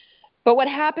 But what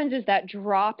happens is that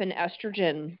drop in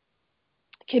estrogen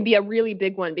can be a really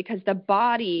big one because the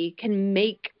body can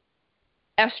make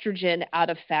estrogen out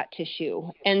of fat tissue.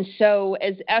 And so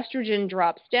as estrogen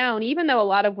drops down, even though a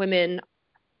lot of women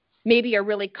maybe are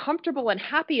really comfortable and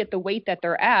happy at the weight that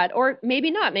they're at, or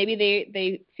maybe not, maybe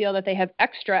they feel that they have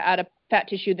extra out of fat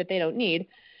tissue that they don't need,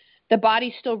 the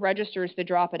body still registers the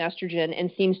drop in estrogen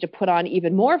and seems to put on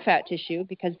even more fat tissue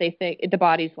because they think the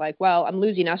body's like, well, I'm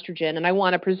losing estrogen and I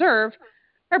want to preserve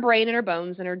her brain and her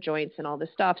bones and her joints and all this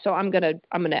stuff. So I'm going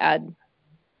to add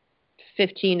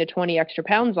 15 to 20 extra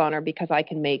pounds on her because I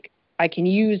can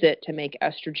use it to make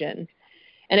estrogen.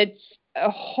 And it's a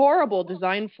horrible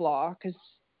design flaw because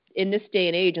in this day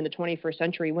and age, in the 21st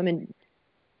century, women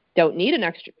don't need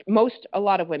a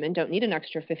lot of women don't need an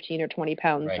extra 15 or 20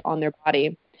 pounds Right. on their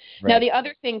body. Right. Now, the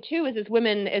other thing, too, is as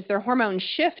women, as their hormones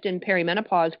shift in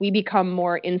perimenopause, we become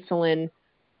more insulin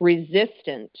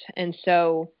resistant. And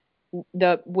so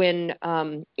when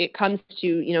it comes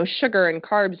to, sugar and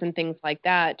carbs and things like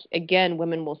that, again,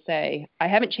 women will say, I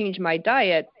haven't changed my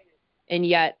diet, and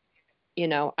yet,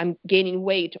 I'm gaining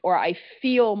weight, or I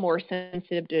feel more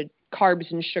sensitive to carbs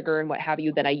and sugar and what have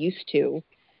you than I used to.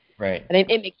 Right. And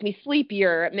it makes me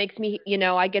sleepier. It makes me,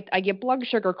 I get blood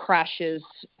sugar crashes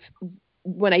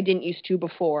when I didn't used to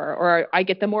before, or I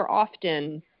get them more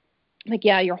often. Like,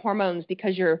 yeah, your hormones,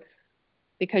 because your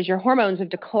hormones have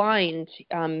declined.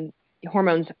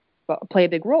 Hormones play a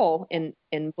big role in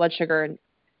blood sugar and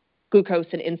glucose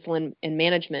and insulin and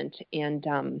management,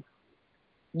 and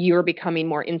you're becoming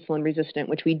more insulin resistant,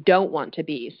 which we don't want to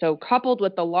be. So coupled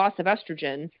with the loss of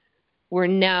estrogen, we're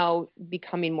now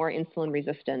becoming more insulin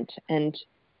resistant, and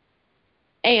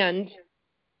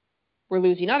we're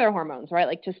losing other hormones, right?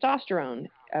 Like testosterone,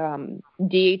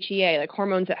 DHEA, like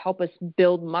hormones that help us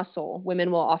build muscle. Women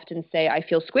will often say, I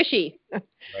feel squishy.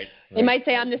 Right. They might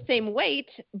say I'm the same weight,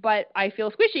 but I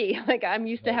feel squishy. Like I'm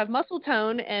used to have muscle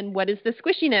tone, and what is the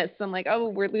squishiness? I'm like,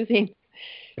 oh,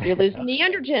 you're losing the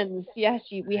androgens. Yes,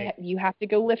 you have to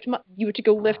go lift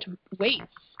weights,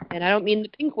 and I don't mean the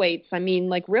pink weights. I mean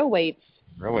like real weights.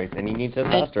 Real weights, and you need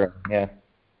testosterone. Yeah.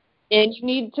 And you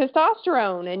need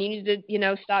testosterone, and you need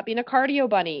to, stop being a cardio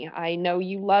bunny. I know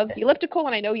you love elliptical,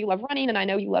 and I know you love running, and I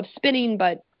know you love spinning,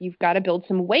 but you've got to build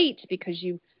some weight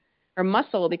or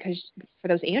muscle for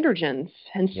those androgens.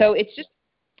 And so it's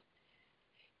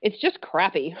just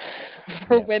crappy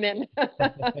for women.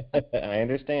 I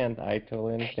understand. I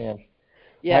totally understand.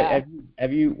 Yeah.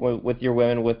 Have you with your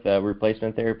women with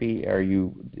replacement therapy? Do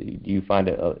you find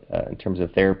it in terms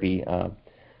of therapy?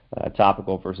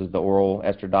 Topical versus the oral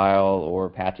estradiol or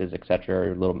patches,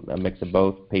 etc., a mix of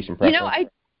both, patient preference?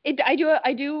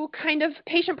 I do kind of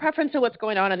patient preference of what's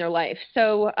going on in their life.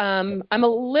 So I'm a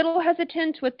little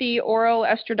hesitant with the oral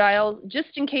estradiol just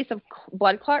in case of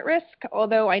blood clot risk,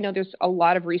 although I know there's a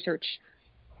lot of research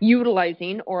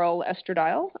utilizing oral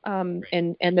estradiol and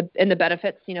the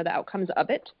benefits, the outcomes of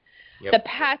it. Yep. The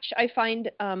patch, I find,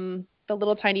 the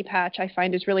little tiny patch, I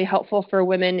find is really helpful for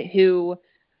women who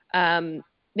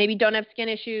maybe don't have skin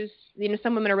issues.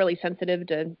 Some women are really sensitive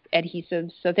to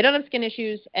adhesives. So if they don't have skin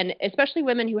issues, and especially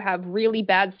women who have really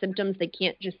bad symptoms they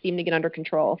can't just seem to get under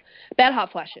control, bad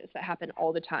hot flashes that happen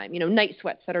all the time, night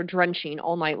sweats that are drenching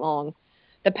all night long,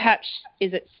 the patch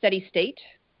is at steady state.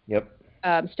 Yep.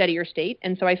 Steadier state.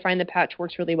 And so I find the patch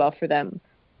works really well for them.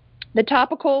 The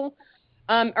topical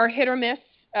are hit or miss.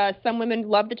 Some women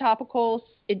love the topicals.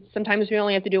 Sometimes we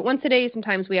only have to do it once a day.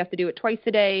 Sometimes we have to do it twice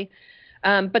a day.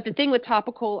 But the thing with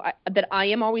topical that I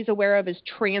am always aware of is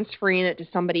transferring it to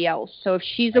somebody else. So if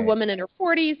she's a woman in her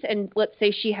 40s and let's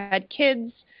say she had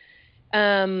kids,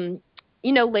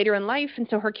 later in life, and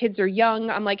so her kids are young,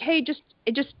 I'm like, hey, do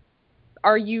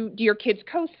your kids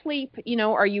co-sleep?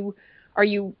 Are you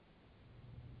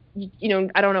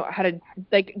I don't know how to,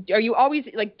 are you always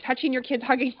touching your kids,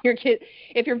 hugging your kids?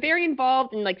 If you're very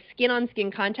involved in skin on skin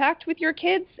contact with your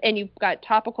kids and you've got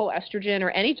topical estrogen or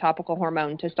any topical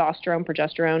hormone, testosterone,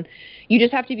 progesterone, you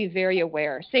just have to be very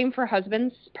aware. Same for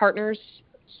husbands, partners,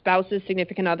 spouses,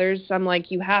 significant others. I'm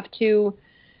like, you have to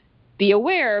be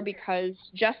aware because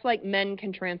just like men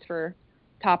can transfer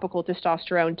topical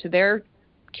testosterone to their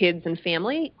kids and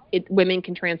family, women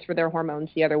can transfer their hormones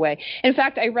the other way. In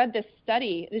fact, I read this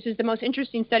study. This is the most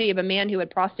interesting study of a man who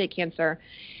had prostate cancer,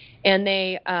 and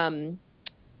they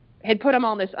had put him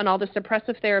on all this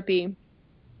suppressive therapy,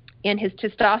 and his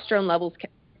testosterone levels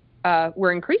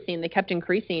were increasing. They kept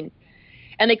increasing,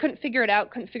 and they couldn't figure it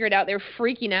out. They were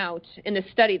freaking out in this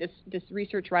study, this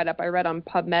research write-up I read on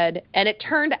PubMed, and it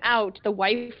turned out the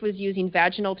wife was using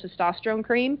vaginal testosterone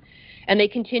cream, and they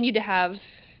continued to have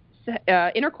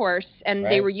intercourse, and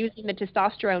they were using the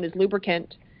testosterone as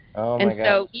lubricant. Oh my God.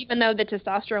 So even though the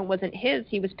testosterone wasn't his,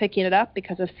 he was picking it up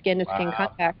because of skin-to-skin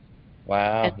contact.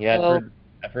 Wow. And yeah, so,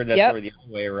 I've heard that story the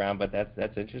other way around, but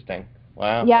that's interesting.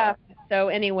 Wow. Yeah. So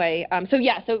anyway, so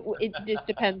it just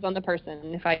depends on the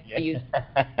person. If I use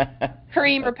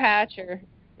cream or patch or,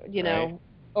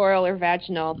 oral or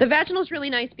vaginal. The vaginal is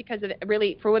really nice because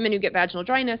for women who get vaginal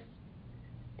dryness,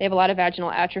 they have a lot of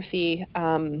vaginal atrophy.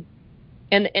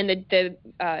 And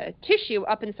the tissue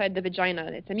up inside the vagina,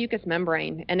 it's a mucous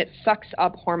membrane, and it sucks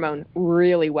up hormone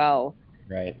really well.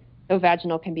 Right. So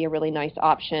vaginal can be a really nice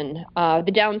option.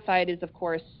 The downside is, of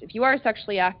course, if you are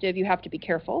sexually active, you have to be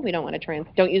careful. We don't want to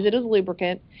don't use it as a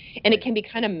lubricant, and it can be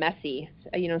kind of messy.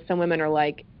 Some women are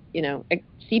like, it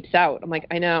seeps out. I'm like,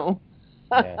 I know.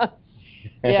 Yeah.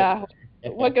 Yeah,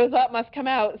 what goes up must come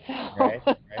out. So. Right.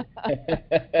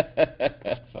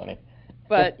 That's funny.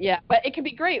 But it can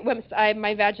be great. When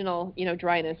my vaginal,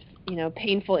 dryness,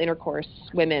 painful intercourse,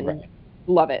 women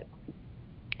love it.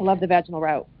 I love the vaginal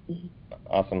route.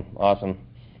 Awesome.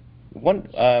 One,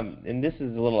 and this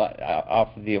is a little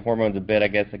off of the hormones a bit, I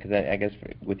guess, because I guess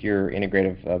with your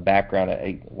integrative background,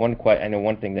 I know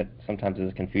one thing that sometimes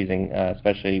is confusing,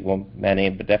 especially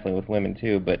men, but definitely with women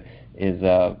too, but is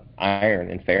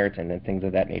iron and ferritin and things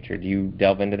of that nature. Do you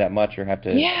delve into that much, or have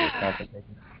to? Yeah.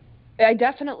 I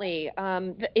definitely,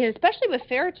 especially with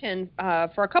ferritin,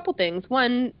 for a couple things.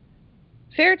 One,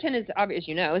 ferritin is, as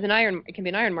you know, is an iron. It can be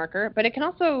an iron marker, but it can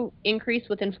also increase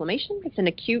with inflammation. It's an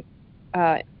acute.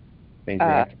 Phase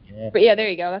reactant. Yeah, there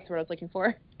you go. That's what I was looking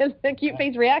for. It's an acute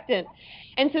phase reactant.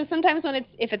 And so sometimes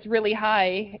if it's really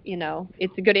high,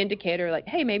 it's a good indicator. Like,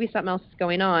 hey, maybe something else is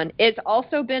going on. It's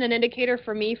also been an indicator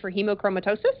for me for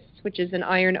hemochromatosis, which is an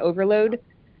iron overload.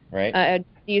 Right.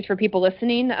 Disease for people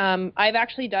listening. I've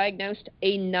actually diagnosed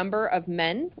a number of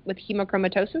men with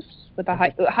hemochromatosis with a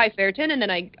high ferritin, and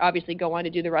then I obviously go on to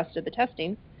do the rest of the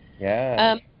testing.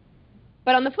 Yeah.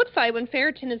 But on the flip side, when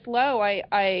ferritin is low,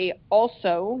 I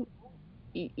also,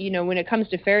 when it comes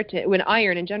to ferritin, when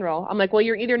iron in general, I'm like, well,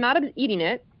 you're either not eating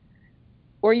it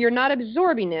or you're not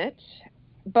absorbing it,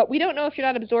 but we don't know if you're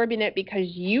not absorbing it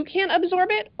because you can't absorb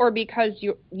it or because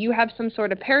you have some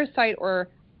sort of parasite or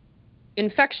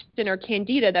infection or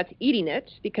candida that's eating it,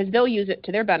 because they'll use it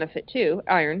to their benefit too,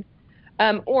 iron,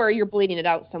 or you're bleeding it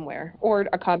out somewhere, or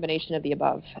a combination of the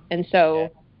above. And so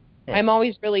I'm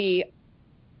always really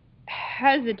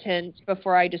hesitant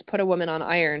before I just put a woman on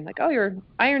iron, like, oh, your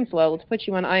iron's low, let's put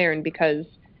you on iron, because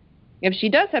if she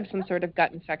does have some sort of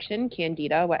gut infection,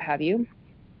 candida, what have you,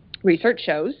 research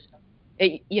shows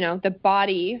the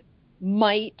body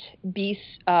might be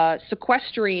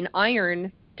sequestering iron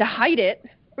to hide it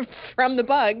from the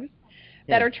bugs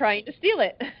that are trying to steal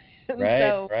it.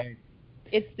 Right.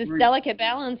 It's this delicate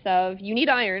balance of, you need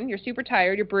iron, you're super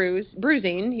tired, you're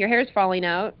bruising, your hair's falling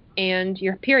out, and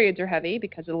your periods are heavy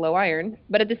because of the low iron,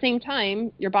 but at the same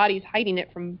time, your body's hiding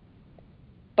it from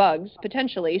bugs,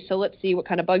 potentially, so let's see what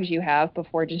kind of bugs you have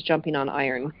before just jumping on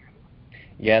iron.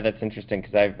 Yeah, that's interesting,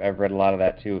 because I've read a lot of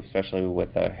that too, especially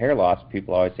with hair loss.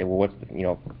 People always say, well, what's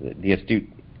the astute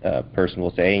person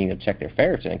will say, check their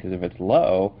ferritin, because if it's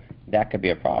low, that could be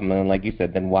a problem. And like you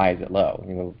said, then why is it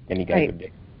low? Then you guys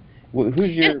would.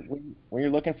 Who's your when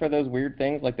you're looking for those weird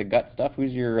things like the gut stuff?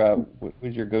 Who's your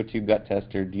go-to gut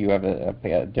tester? Do you have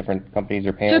a different companies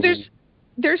or panels? So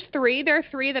there's three. There are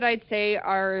three that I'd say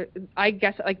are, I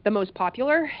guess, like the most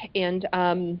popular, and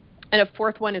a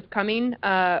fourth one is coming.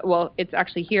 Well, it's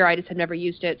actually here. I just have never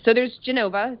used it. So there's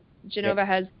Genova. Genova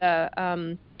has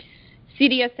the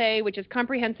CDSA, which is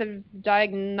Comprehensive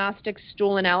Diagnostic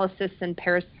Stool Analysis and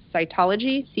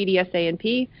Parasitology,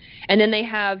 CDSA&P, and then they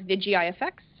have the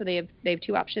GIFX, so they have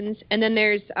two options, and then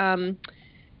there's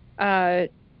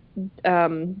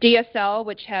DSL,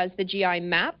 which has the GI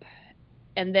map,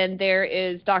 and then there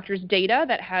is Doctor's Data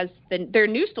that has their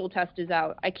new stool test is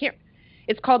out.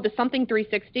 It's called the Something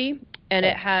 360, and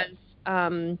it has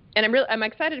and I'm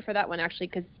excited for that one actually,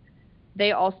 because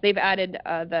they've added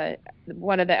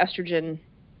one of the estrogen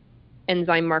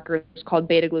enzyme markers called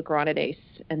beta-glucuronidase,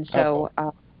 and so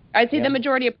I'd say the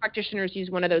majority of practitioners use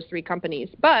one of those three companies.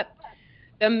 But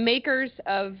the makers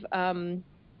of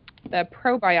the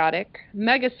probiotic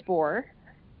Megaspore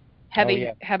have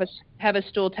a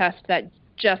stool test that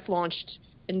just launched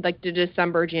in like the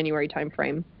December-January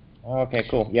timeframe. Oh, okay,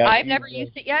 cool. Yeah, I've never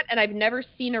used it yet, and I've never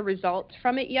seen a result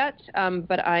from it yet.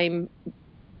 But I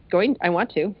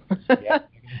want to.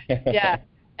 Yeah,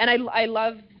 and I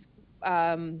love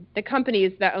the company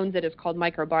that owns it is called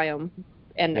Microbiome,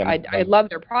 and I love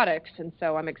their products, and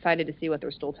so I'm excited to see what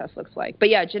their stool test looks like. But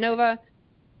yeah, Genova,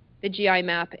 the GI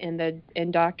map,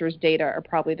 and Doctor's Data are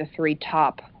probably the three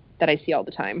top that I see all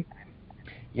the time.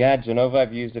 Yeah, Genova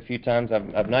I've used a few times.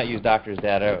 I've not used Doctor's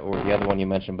Data or the other one you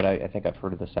mentioned, but I think I've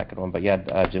heard of the second one. But yeah,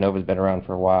 Genova's been around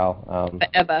for a while.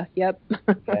 Eva, yep.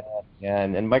 Yeah,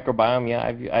 and Microbiome, yeah,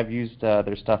 I've used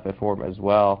their stuff before as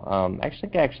well.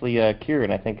 Actually,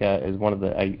 Kieran, I think is one of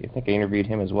the. I think I interviewed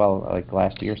him as well, like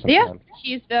last year sometime. Yeah,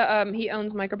 he's the he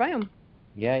owns Microbiome.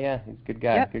 Yeah, he's a good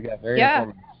guy. Yep. Good guy, very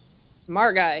informative.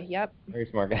 Smart guy. Yep. Very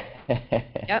smart guy.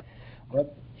 Yep.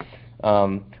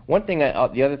 One thing,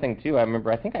 the other thing too,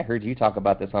 I think I heard you talk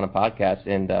about this on a podcast,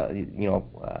 and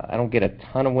I don't get a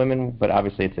ton of women, but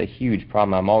obviously it's a huge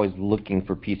problem. I'm always looking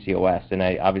for PCOS, and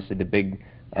obviously the big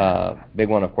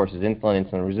one, of course, is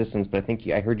insulin resistance. But I think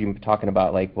I heard you talking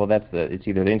about it's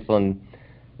either the insulin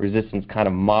resistance kind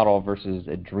of model versus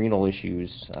adrenal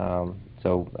issues.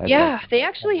 They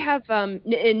actually have,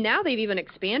 and now they've even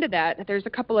expanded that. There's a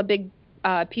couple of big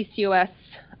PCOS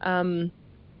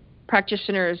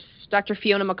practitioners, Dr.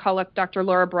 Fiona McCulloch, Dr.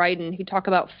 Laura Bryden, who talk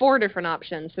about 4 different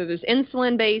options. So there's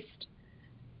insulin-based,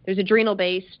 there's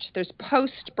adrenal-based, there's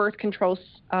post-birth control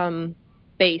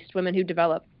based, women who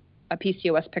develop a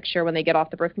PCOS picture when they get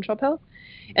off the birth control pill.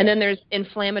 And then there's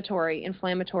inflammatory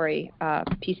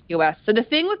PCOS. So the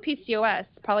thing with PCOS,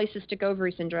 polycystic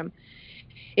ovary syndrome,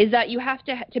 is that you have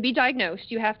to be diagnosed,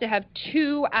 you have to have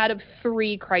 2 out of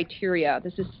 3 criteria.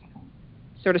 This is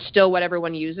sort of still what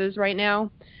everyone uses right now.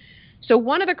 So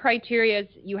one of the criteria is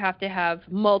you have to have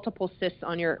multiple cysts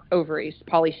on your ovaries,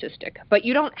 polycystic, but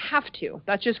you don't have to.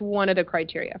 That's just one of the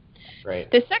criteria.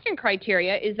 Right. The second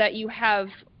criteria is that you have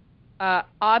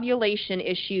ovulation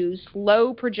issues,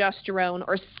 low progesterone,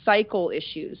 or cycle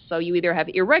issues. So you either have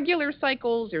irregular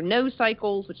cycles or no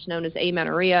cycles, which is known as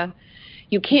amenorrhea.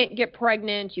 You can't get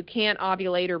pregnant, you can't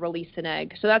ovulate or release an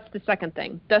egg. So that's the second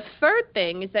thing. The third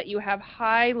thing is that you have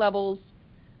high levels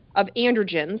of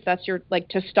androgens, that's your like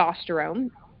testosterone,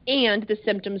 and the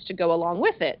symptoms to go along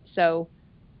with it. So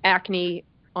acne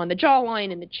on the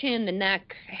jawline and the chin, the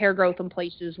neck, hair growth in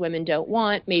places women don't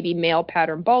want, maybe male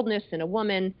pattern baldness in a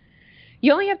woman.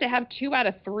 You only have to have 2 out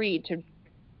of 3 to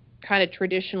kind of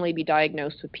traditionally be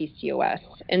diagnosed with PCOS.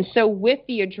 And so with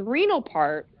the adrenal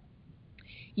part,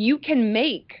 you can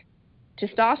make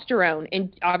testosterone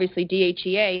and obviously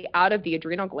DHEA out of the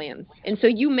adrenal glands. And so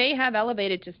you may have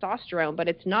elevated testosterone, but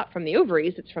it's not from the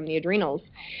ovaries, it's from the adrenals.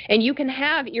 And you can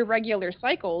have irregular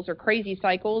cycles or crazy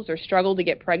cycles or struggle to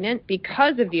get pregnant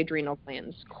because of the adrenal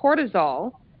glands.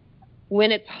 Cortisol,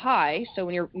 when it's high, so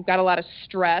when you've got a lot of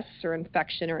stress or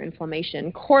infection or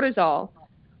inflammation, cortisol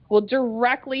will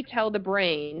directly tell the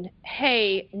brain,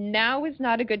 hey, now is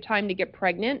not a good time to get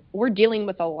pregnant. We're dealing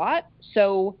with a lot,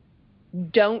 so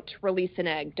don't release an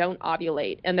egg, don't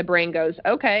ovulate. And the brain goes,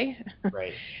 okay.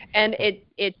 Right. And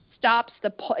it stops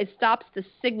the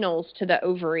signals to the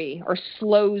ovary, or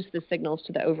slows the signals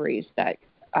to the ovaries that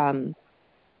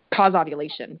cause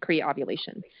ovulation, create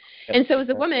ovulation. And so as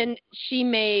a woman, she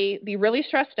may be really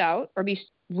stressed out or be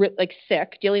like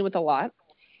sick, dealing with a lot.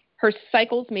 Her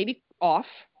cycles may be off,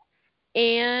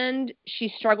 and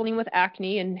she's struggling with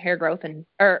acne and hair growth on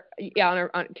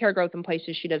hair growth in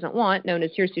places she doesn't want, known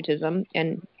as hirsutism,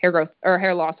 and hair growth or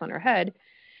hair loss on her head.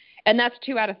 And that's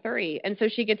 2 out of 3. And so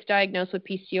she gets diagnosed with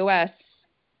PCOS,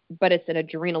 but it's an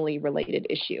adrenally related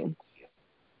issue.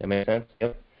 That makes sense.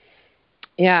 Yep.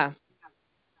 Yeah.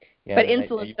 But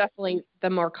insulin is definitely the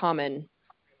more common,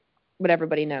 what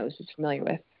everybody knows, is familiar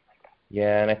with.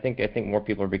 Yeah, and I think more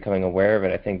people are becoming aware of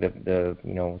it. I think that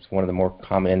it's one of the more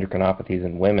common endocrinopathies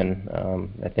in women.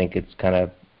 I think it's kind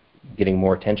of getting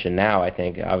more attention now. I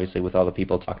think obviously with all the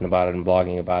people talking about it and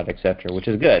blogging about it, et cetera, which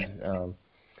is good.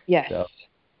 Yes. So.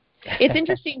 It's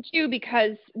interesting too,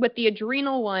 because with the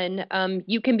adrenal one,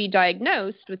 you can be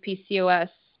diagnosed with PCOS,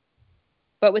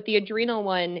 but with the adrenal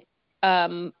one,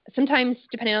 sometimes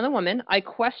depending on the woman, I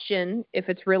question if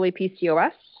it's really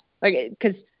PCOS,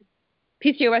 because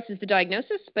PCOS is the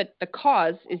diagnosis, but the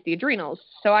cause is the adrenals.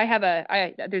 So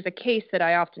there's a case that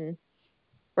I often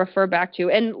refer back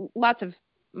to, and lots of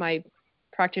my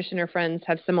practitioner friends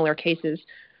have similar cases,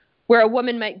 where a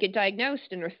woman might get diagnosed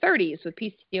in her 30s with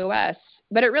PCOS,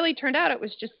 but it really turned out it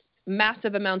was just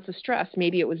massive amounts of stress.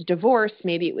 Maybe it was divorce,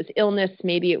 maybe it was illness,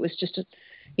 maybe it was just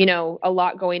a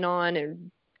lot going on,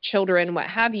 and children, what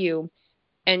have you.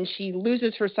 And she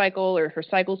loses her cycle, or her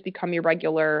cycles become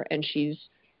irregular, and she's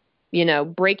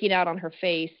breaking out on her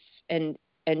face, and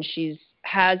she's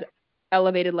has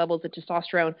elevated levels of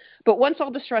testosterone. But once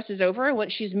all the stress is over, and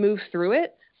once she's moved through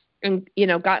it and,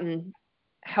 gotten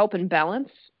help and balance,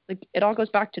 like, it all goes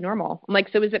back to normal. I'm like,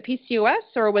 so is it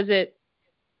PCOS, or was it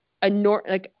a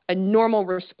normal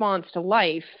response to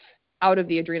life out of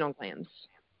the adrenal glands?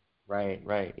 Right.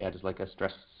 Yeah, just like a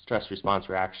stress response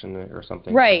reaction or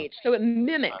something. Right. So it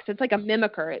mimics. It's like a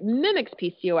mimicker. It mimics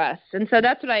PCOS. And so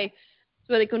that's what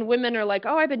so like when women are like,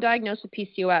 oh, I've been diagnosed with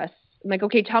PCOS, I'm like,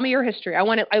 okay, tell me your history.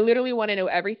 I literally want to know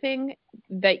everything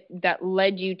that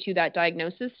led you to that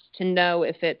diagnosis, to know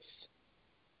if it's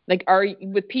like,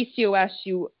 with PCOS,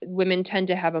 women tend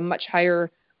to have a much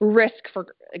higher risk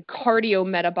for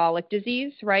cardiometabolic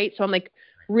disease, right? So I'm like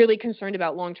really concerned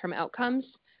about long-term outcomes.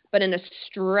 But in a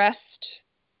stressed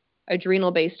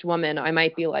adrenal-based woman, I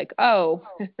might be like, oh,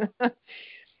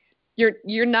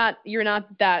 you're not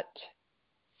that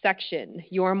section.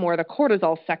 You're more the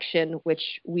cortisol section, which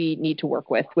we need to work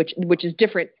with, which is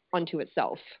different unto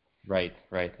itself. Right,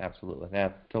 right, absolutely.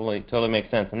 That totally makes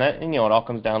sense. And that, and, it all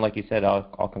comes down, like you said,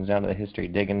 all comes down to the history,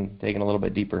 digging a little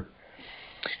bit deeper.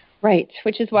 Right,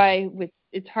 which is why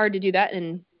it's hard to do that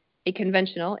in a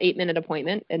conventional 8-minute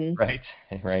appointment, and Right,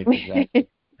 right, exactly.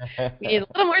 we need a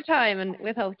little more time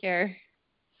with healthcare.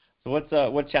 So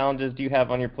what challenges do you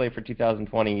have on your plate for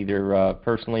 2020, either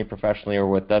personally, professionally, or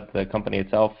with the company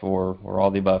itself, or all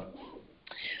the above?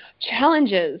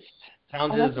 Challenges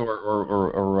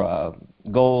or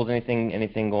goals,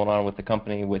 anything going on with the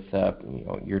company, with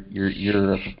your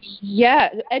Yeah,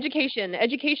 education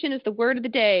is the word of the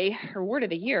day, or word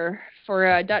of the year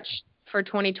for Dutch for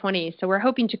 2020. So we're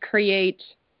hoping to create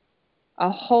a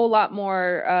whole lot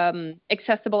more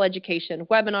accessible education,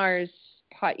 webinars.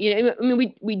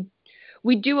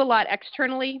 We do a lot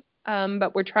externally,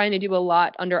 but we're trying to do a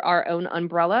lot under our own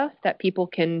umbrella that people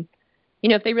can,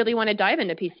 if they really want to dive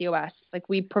into PCOS, like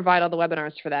we provide all the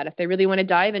webinars for that. If they really want to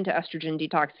dive into estrogen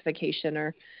detoxification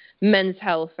or men's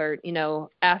health or,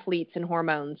 athletes and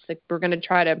hormones, like we're going to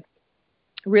try to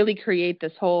really create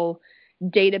this whole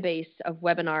database of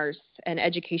webinars and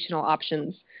educational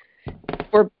options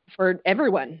for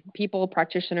everyone, people,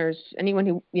 practitioners, anyone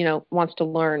who, wants to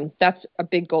learn. That's a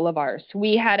big goal of ours.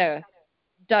 We had a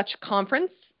Dutch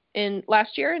conference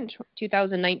last year in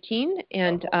 2019,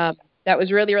 and that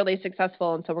was really, really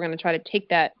successful. And so we're going to try to take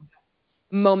that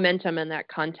momentum and that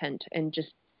content and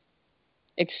just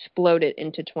explode it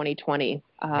into 2020.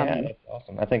 Yeah, that's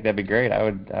awesome. I think that'd be great. I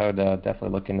would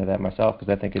definitely look into that myself,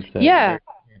 because I think it's very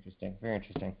interesting. Very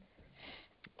interesting.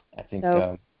 I think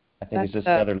it's just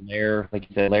another layer, like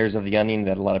you said, layers of the onion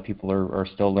that a lot of people are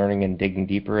still learning and digging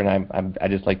deeper. And I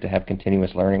just like to have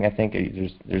continuous learning. I think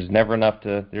there's never enough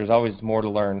there's always more to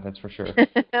learn. That's for sure.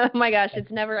 Oh my gosh,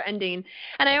 it's never ending.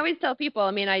 And I always tell people,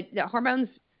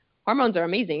 hormones are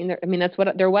amazing.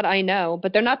 They're what I know,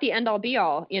 but they're not the end all be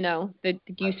all.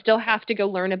 You still have to go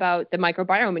learn about the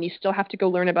microbiome, and you still have to go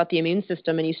learn about the immune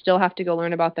system, and you still have to go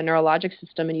learn about the neurologic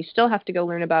system, and you still have to go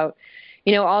learn about,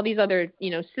 all these other,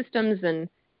 systems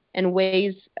and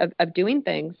ways of doing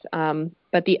things.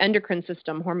 But the endocrine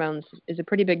system, hormones, is a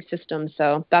pretty big system.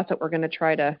 So that's what we're going to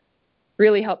try to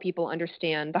really help people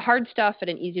understand, the hard stuff at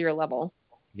an easier level.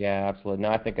 Yeah, absolutely. No,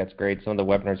 I think that's great. Some of the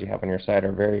webinars you have on your site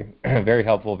are very, very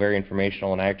helpful, very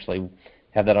informational, and I actually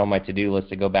have that on my to-do list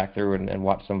to go back through and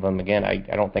watch some of them again. I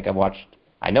don't think I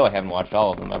know I haven't watched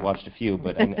all of them. I've watched a few,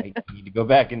 but I need to go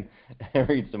back and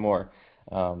read some more,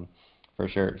 for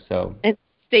sure. So. And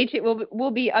stay tuned.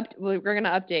 We're going to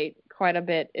update quite a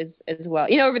bit as well.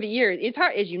 Over the years, it's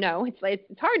hard, as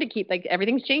it's hard to keep, like,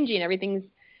 everything's changing.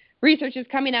 Research is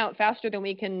coming out faster than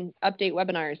we can update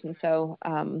webinars. And so,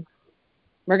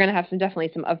 we're going to have definitely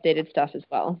some updated stuff as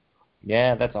well.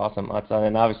 Yeah, that's awesome.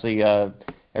 And obviously,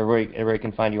 everybody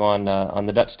can find you on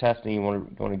the Dutch Test. And you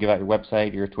want to give out your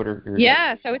website, your Twitter?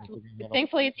 So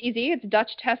thankfully it's easy. It's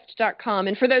DutchTest.com.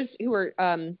 And for those who are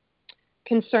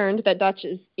concerned that Dutch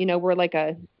is, we're like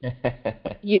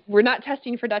we're not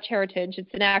testing for Dutch heritage.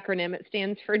 It's an acronym. It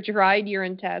stands for Dried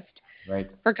Urine Test.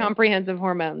 Right. For comprehensive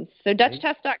hormones. So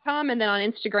DutchTest.com, and then on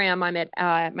Instagram, I'm at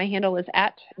my handle is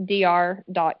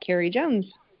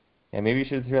 @dr.carriejones. Yeah, maybe you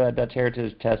should throw that Dutch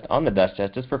Heritage Test on the Dutch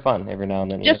Test just for fun every now and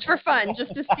then. Just for fun,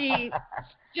 just to see,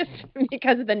 just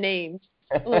because of the names,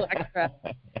 a little extra.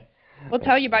 We'll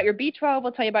tell you about your B12.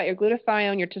 We'll tell you about your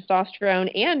glutathione, your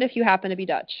testosterone, and if you happen to be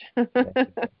Dutch.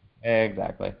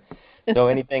 Exactly. So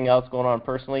anything else going on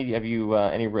personally? Have you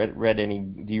read any?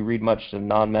 Do you read much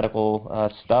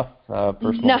non-medical stuff,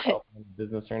 personal health,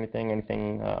 business, or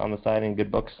anything on the side? Any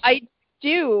good books? I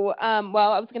do.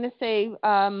 Well, I was going to say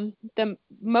the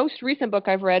most recent book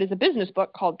I've read is a business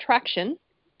book called Traction.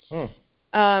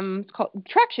 It's called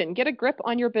Traction: Get a Grip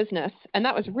on Your Business, and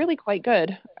that was really quite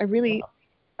good. I really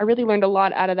learned a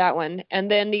lot out of that one.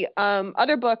 And then the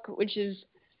other book, which is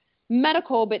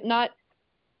medical but not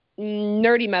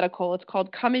nerdy medical, it's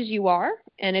called Come As You Are,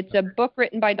 and it's a book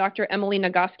written by Dr. Emily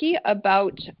Nagoski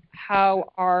about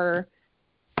how our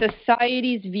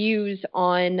society's views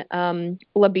on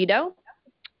libido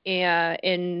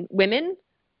in women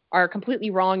are completely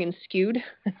wrong and skewed,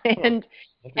 and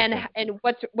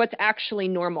what's actually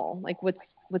normal, like what's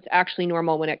actually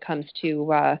normal when it comes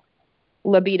to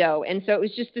libido. And so it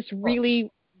was just this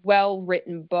really well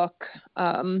written book,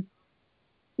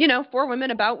 for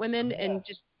women, about women, and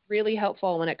just really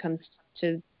helpful when it comes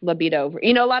to libido.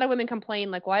 A lot of women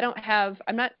complain, like, well,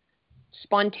 I'm not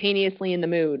spontaneously in the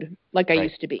mood like I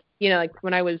used to be. Like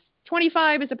when I was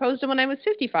 25 as opposed to when I was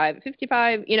 55. At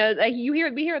 55, we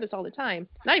hear this all the time.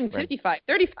 Not even 55,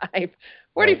 35,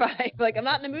 45. Right. Like, I'm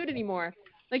not in the mood anymore.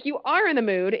 Like, you are in the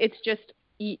mood. It's just,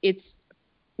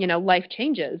 life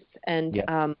changes. And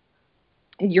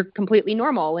you're completely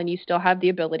normal and you still have the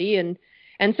ability. And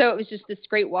so it was just this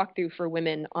great walkthrough for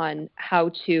women on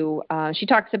how to, she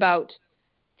talks about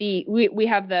we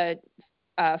have the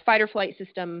fight or flight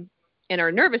system in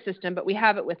our nervous system, but we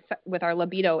have it with our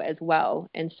libido as well.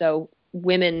 And so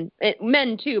women,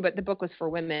 men too, but the book was for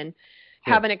women,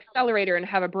 have an accelerator and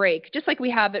have a brake. Just like we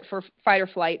have it for fight or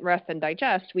flight, rest and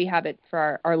digest, we have it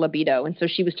for our libido. And so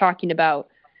she was talking about,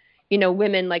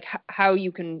 women, like how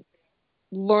you can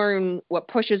learn what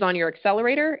pushes on your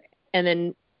accelerator and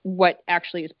then what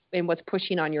actually is and what's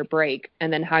pushing on your brake,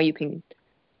 and then how you can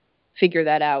figure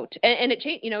that out. And it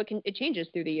changes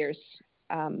through the years.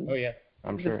 Oh yeah,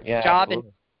 I'm sure. Yeah, job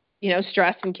absolutely. And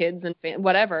stress and kids and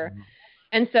whatever. Mm-hmm.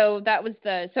 And so that was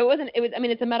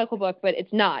it's a medical book, but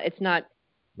it's not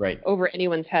right over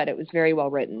anyone's head. It was very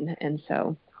well written, and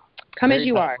so come very as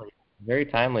you timely. are. Very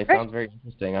timely. Right. Sounds very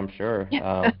interesting, I'm sure.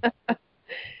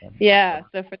 Yeah.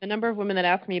 So for the number of women that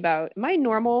ask me about, am I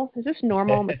normal? Is this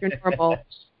normal? If you're normal,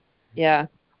 yeah.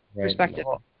 Right. Perspective.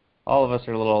 All of us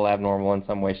are a little abnormal in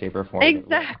some way, shape, or form.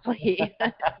 Exactly.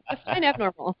 Just kind of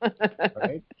abnormal.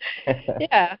 Right?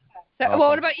 Yeah. So, well,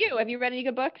 what about you? Have you read any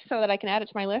good books so that I can add it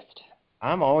to my list?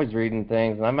 I'm always reading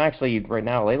things, and I'm actually right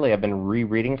now lately I've been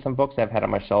rereading some books I've had on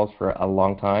my shelves for a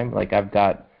long time. Like I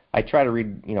try to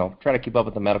read, try to keep up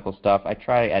with the medical stuff. I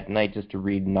try at night just to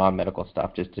read non-medical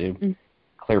stuff just to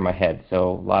clear my head.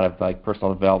 So a lot of like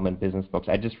personal development, business books.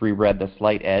 I just reread The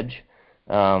Slight Edge,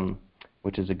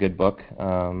 which is a good book. I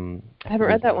haven't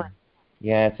read that one.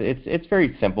 Yeah, it's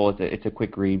very simple. It's a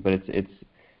quick read, but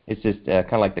it's just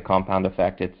kind of like The Compound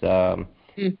Effect. It's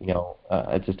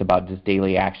it's just about just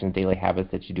daily actions, daily habits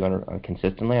that you do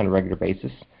consistently on a regular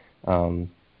basis.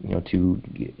 To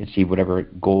achieve whatever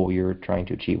goal you're trying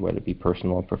to achieve, whether it be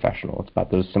personal or professional. It's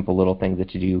about those simple little things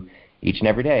that you do each and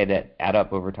every day that add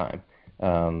up over time.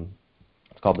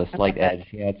 It's called The Slight Edge.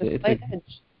 Yeah,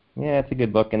 it's a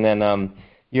good book. And then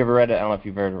you ever read it? I don't know if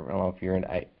you've read. I don't know if you're in.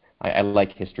 I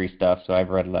like history stuff, so I've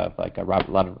read a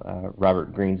lot of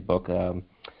Robert Greene's book,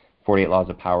 48 Laws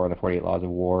of Power and the 48 Laws of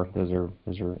War. Those are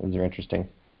interesting.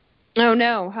 Oh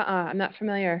no, I'm not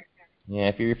familiar.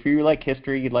 Yeah, if you like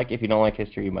history, you'd like it. If you don't like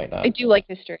history, you might not. I do like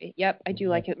history. Yep, I do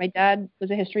like it. My dad was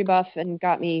a history buff and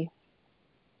got me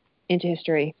into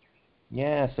history.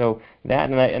 Yeah, so that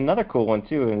and another cool one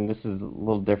too, and this is a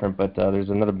little different, but there's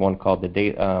another one called I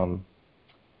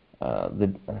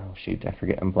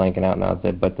forget, I'm blanking out now.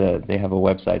 But they have a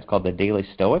website. It's called The Daily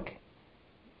Stoic.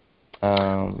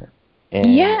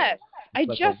 Yes, I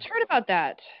just heard about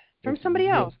that from somebody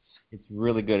else. It's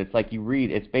really good. It's like you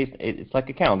read. It's like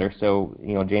a calendar. So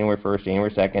January 1st,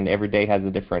 January 2nd. Every day has a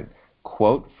different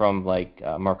quote from like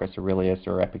Marcus Aurelius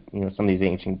or some of these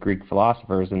ancient Greek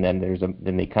philosophers, and then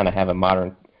then they kind of have a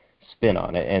modern spin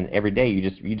on it. And every day you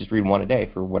just read one a day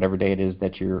for whatever day it is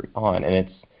that you're on, and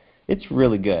it's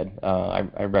really good.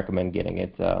 I recommend getting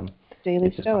it.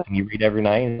 Daily Stoic. You read every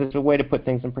night. It's a way to put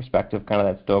things in perspective. Kind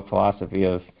of that Stoic philosophy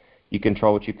of you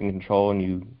control what you can control, and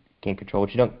you can't control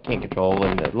what you can't control,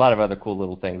 and a lot of other cool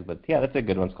little things. But yeah, that's a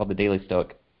good one. It's called The Daily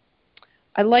Stoic.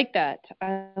 I like that.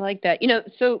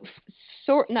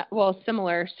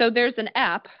 Similar. So there's an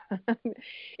app.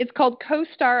 It's called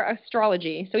CoStar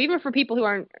Astrology. So even for people who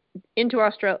aren't into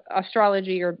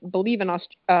astrology or believe in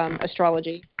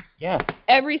astrology,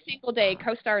 every single day,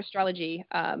 CoStar Astrology.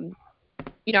 I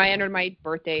entered my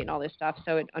birth date and all this stuff,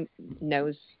 so it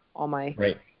knows all my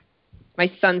my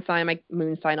sun sign, my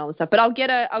moon sign, all this stuff. But I'll get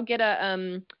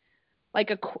a like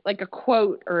a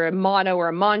quote or a motto or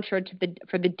a mantra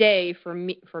for the day for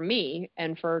me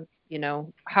and for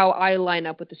how I line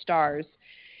up with the stars.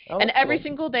 Oh, and every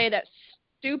single day that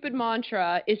stupid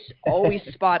mantra is always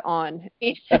spot on.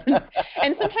 And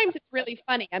sometimes it's really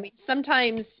funny. I mean,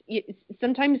 sometimes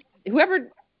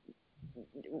whoever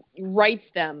writes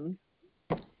them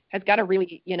has got a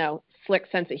really slick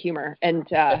sense of humor, and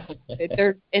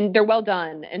they're well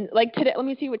done. And like today, let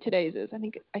me see what today's is.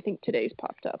 I think today's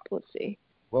popped up. Let's see.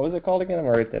 What was it called again? I'm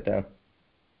gonna write that down.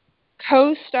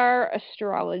 CoStar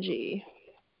Astrology.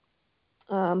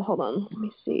 Hold on. Let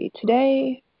me see.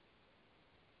 Today.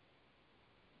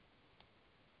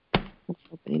 I'm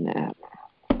opening the app.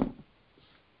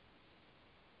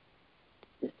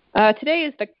 Today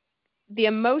is the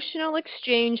emotional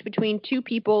exchange between two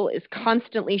people is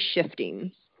constantly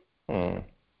shifting.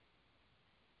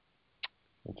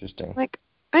 Interesting. Like,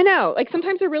 I know. Like,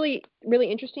 sometimes they're really, really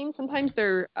interesting. Sometimes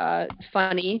they're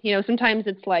funny. Sometimes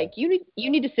it's like, you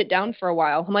need to sit down for a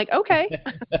while. I'm like, okay.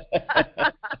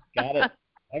 Got it.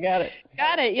 I got it.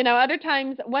 Got it. Other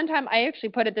times, one time I actually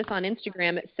put this on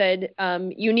Instagram. It said,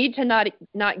 you need to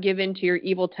not give in to your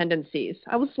evil tendencies.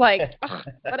 I was like,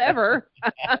 whatever.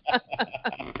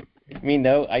 mean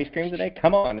no ice cream today?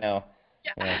 Come on now.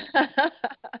 Yeah.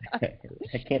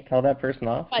 I can't tell that person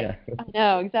off. Yeah. I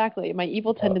know, exactly. My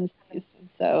evil tendencies.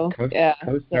 So, yeah.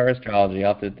 Co-star astrology.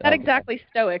 Not exactly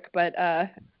stoic, but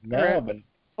no, but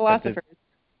philosophers.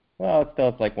 Well,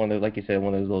 it's like one of those, like you said,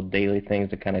 one of those little daily things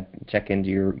to kind of check into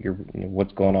your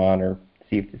what's going on, or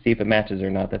see if it matches or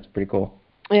not. That's pretty cool.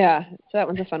 Yeah, so that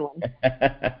one's a fun one.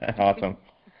 Awesome.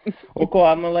 Well, cool.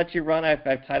 I'm gonna let you run. I've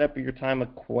tied up your time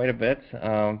quite a bit.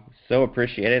 So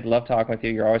appreciate it. Love talking with you.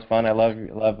 You're always fun. I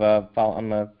love following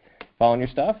your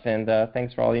stuff, and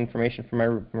thanks for all the information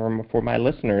for my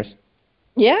listeners.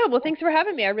 Yeah, well, thanks for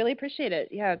having me. I really appreciate it.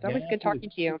 Yeah, it's always good talking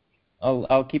to you.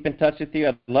 I'll keep in touch with you.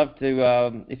 I'd love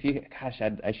to. If you, gosh,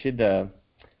 I should. I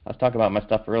was talking about my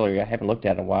stuff earlier. I haven't looked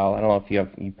at it in a while. I don't know if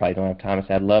you probably don't have time.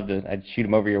 So I'd love to. I'd shoot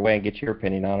them over your way and get your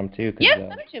opinion on them too. Yeah,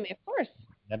 send it to me, of course.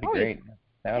 That'd be great.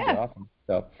 That would be awesome.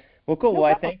 So, well, cool. Well,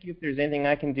 I thank you. If there's anything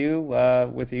I can do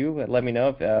with you, let me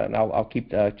know. And I'll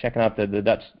keep checking out the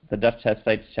Dutch Test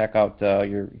site to check out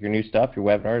your new stuff, your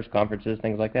webinars, conferences,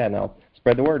 things like that, and I'll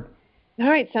spread the word. All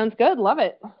right, sounds good. Love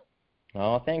it.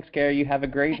 Oh, thanks, Carrie. You have a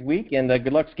great week, and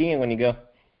good luck skiing when you go.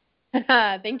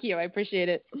 Thank you. I appreciate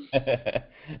it.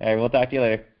 All right, we'll talk to you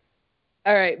later.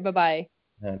 All right, bye-bye.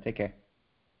 Take care.